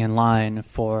 you're waiting in line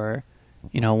for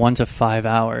 1 to 5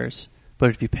 hours.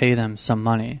 But if you pay them some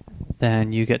money,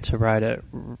 then you get to ride it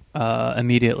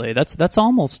immediately. That's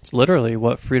almost literally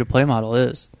what free-to-play model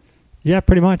is. Yeah,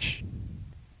 pretty much.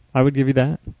 I would give you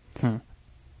that. And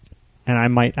I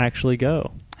might actually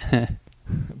go.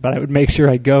 But I would make sure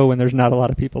I go when there's not a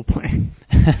lot of people playing,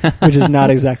 which is not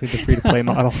exactly the free-to-play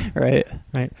model. Right.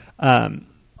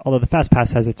 Although the Fast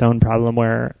Pass has its own problem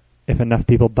where if enough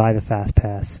people buy the Fast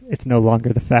Pass, it's no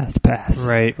longer the Fast Pass.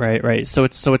 Right. So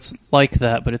it's like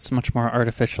that, but it's much more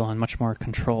artificial and much more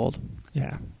controlled.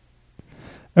 Yeah.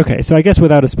 Okay, so I guess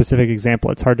without a specific example,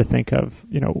 it's hard to think of,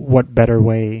 what better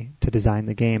way to design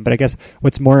the game. But I guess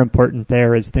what's more important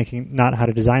there is thinking not how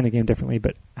to design the game differently,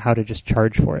 but how to just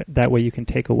charge for it. That way you can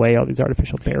take away all these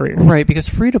artificial barriers. Right, because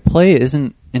free-to-play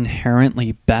isn't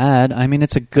inherently bad. I mean,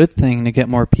 it's a good thing to get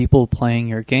more people playing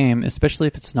your game, especially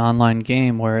if it's an online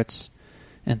game where it's,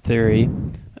 in theory,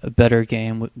 a better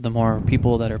game with the more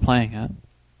people that are playing it.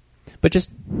 But just,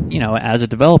 as a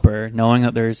developer, knowing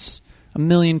that there's 1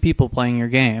 million people playing your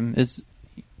game is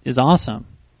awesome,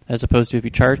 as opposed to if you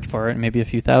charged for it, maybe a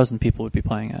few thousand people would be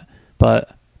playing it.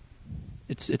 But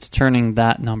it's turning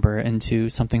that number into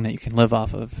something that you can live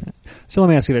off of. So let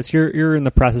me ask you this: you're in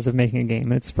the process of making a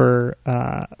game. It's for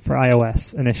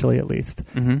iOS initially, at least.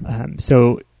 Mm-hmm.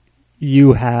 So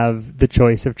you have the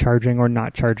choice of charging or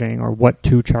not charging, or what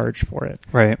to charge for it.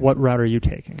 Right. What route are you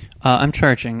taking? I'm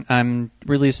charging. I'm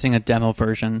releasing a demo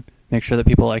version make sure that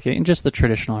people like it, and just the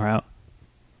traditional route.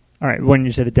 All right. When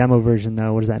you say the demo version,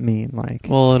 though, what does that mean? Like,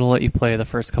 Well, it'll let you play the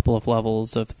first couple of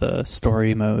levels of the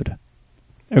story mode.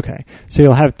 okay, so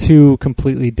you'll have two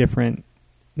completely different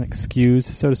like SKUs,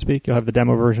 so to speak. You'll have the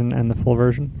demo version and the full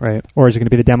version, Right. or is it going to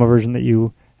be the demo version that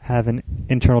you have an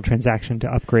internal transaction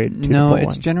to upgrade to No, the full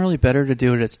it's one? generally better to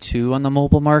do it as two on the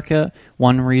mobile market.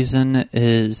 One reason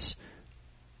is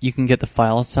you can get the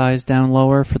file size down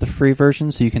lower for the free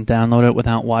version, so you can download it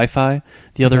without Wi-Fi.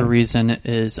 The other Okay. reason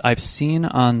is I've seen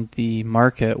on the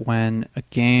market when a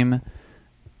game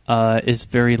is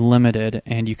very limited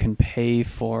and you can pay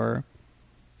for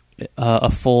a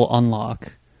full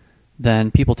unlock,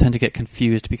 then people tend to get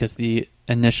confused because the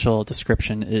initial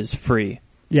description is free.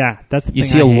 Yeah, that's the You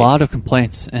thing see I a hate. lot of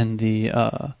complaints in the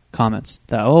comments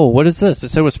that, oh, what is this? It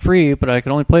said it was free, but I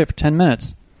could only play it for 10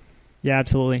 minutes. Yeah,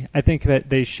 absolutely. I think that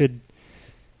they should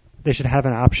have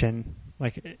an option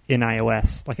like in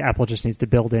iOS. Like Apple just needs to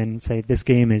build in, say this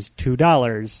game is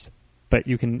 $2, but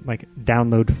you can like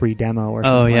download free demo or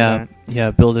something Oh, like yeah. that.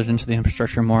 Yeah, build it into the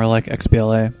infrastructure more like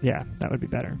XBLA. Yeah, that would be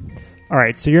better. All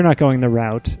right, so you're not going the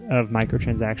route of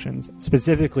microtransactions,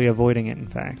 specifically avoiding it, in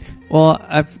fact. Well,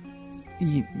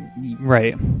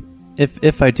 right.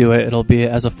 If I do it, it'll be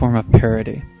as a form of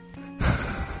parody.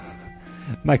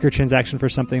 Microtransaction for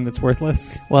something that's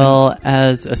worthless? Well,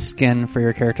 as a skin for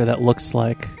your character that looks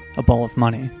like a ball of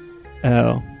money.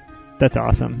 Oh, that's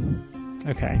awesome.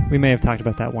 Okay, we may have talked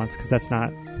about that once because that's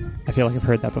not... I feel like I've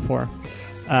heard that before.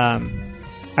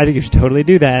 I think you should totally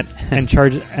do that and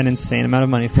charge an insane amount of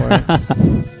money for it.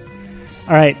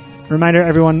 All right. Reminder,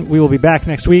 everyone, we will be back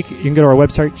next week. You can go to our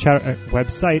website.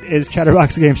 Website is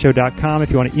chatterboxgameshow.com.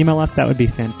 If you want to email us, that would be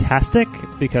fantastic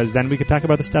because then we could talk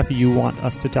about the stuff you want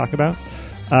us to talk about.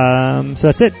 So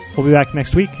that's it. We'll be back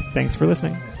next week. Thanks for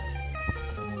listening.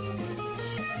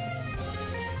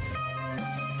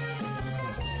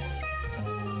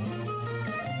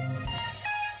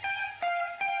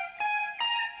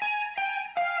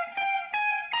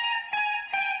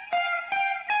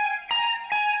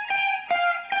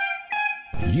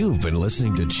 You've been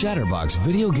listening to Chatterbox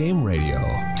Video Game Radio.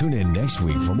 Tune in next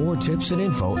week for more tips and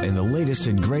info and the latest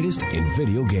and greatest in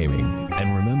video gaming.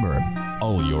 And remember,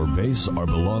 all your base are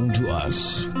belong to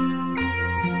us.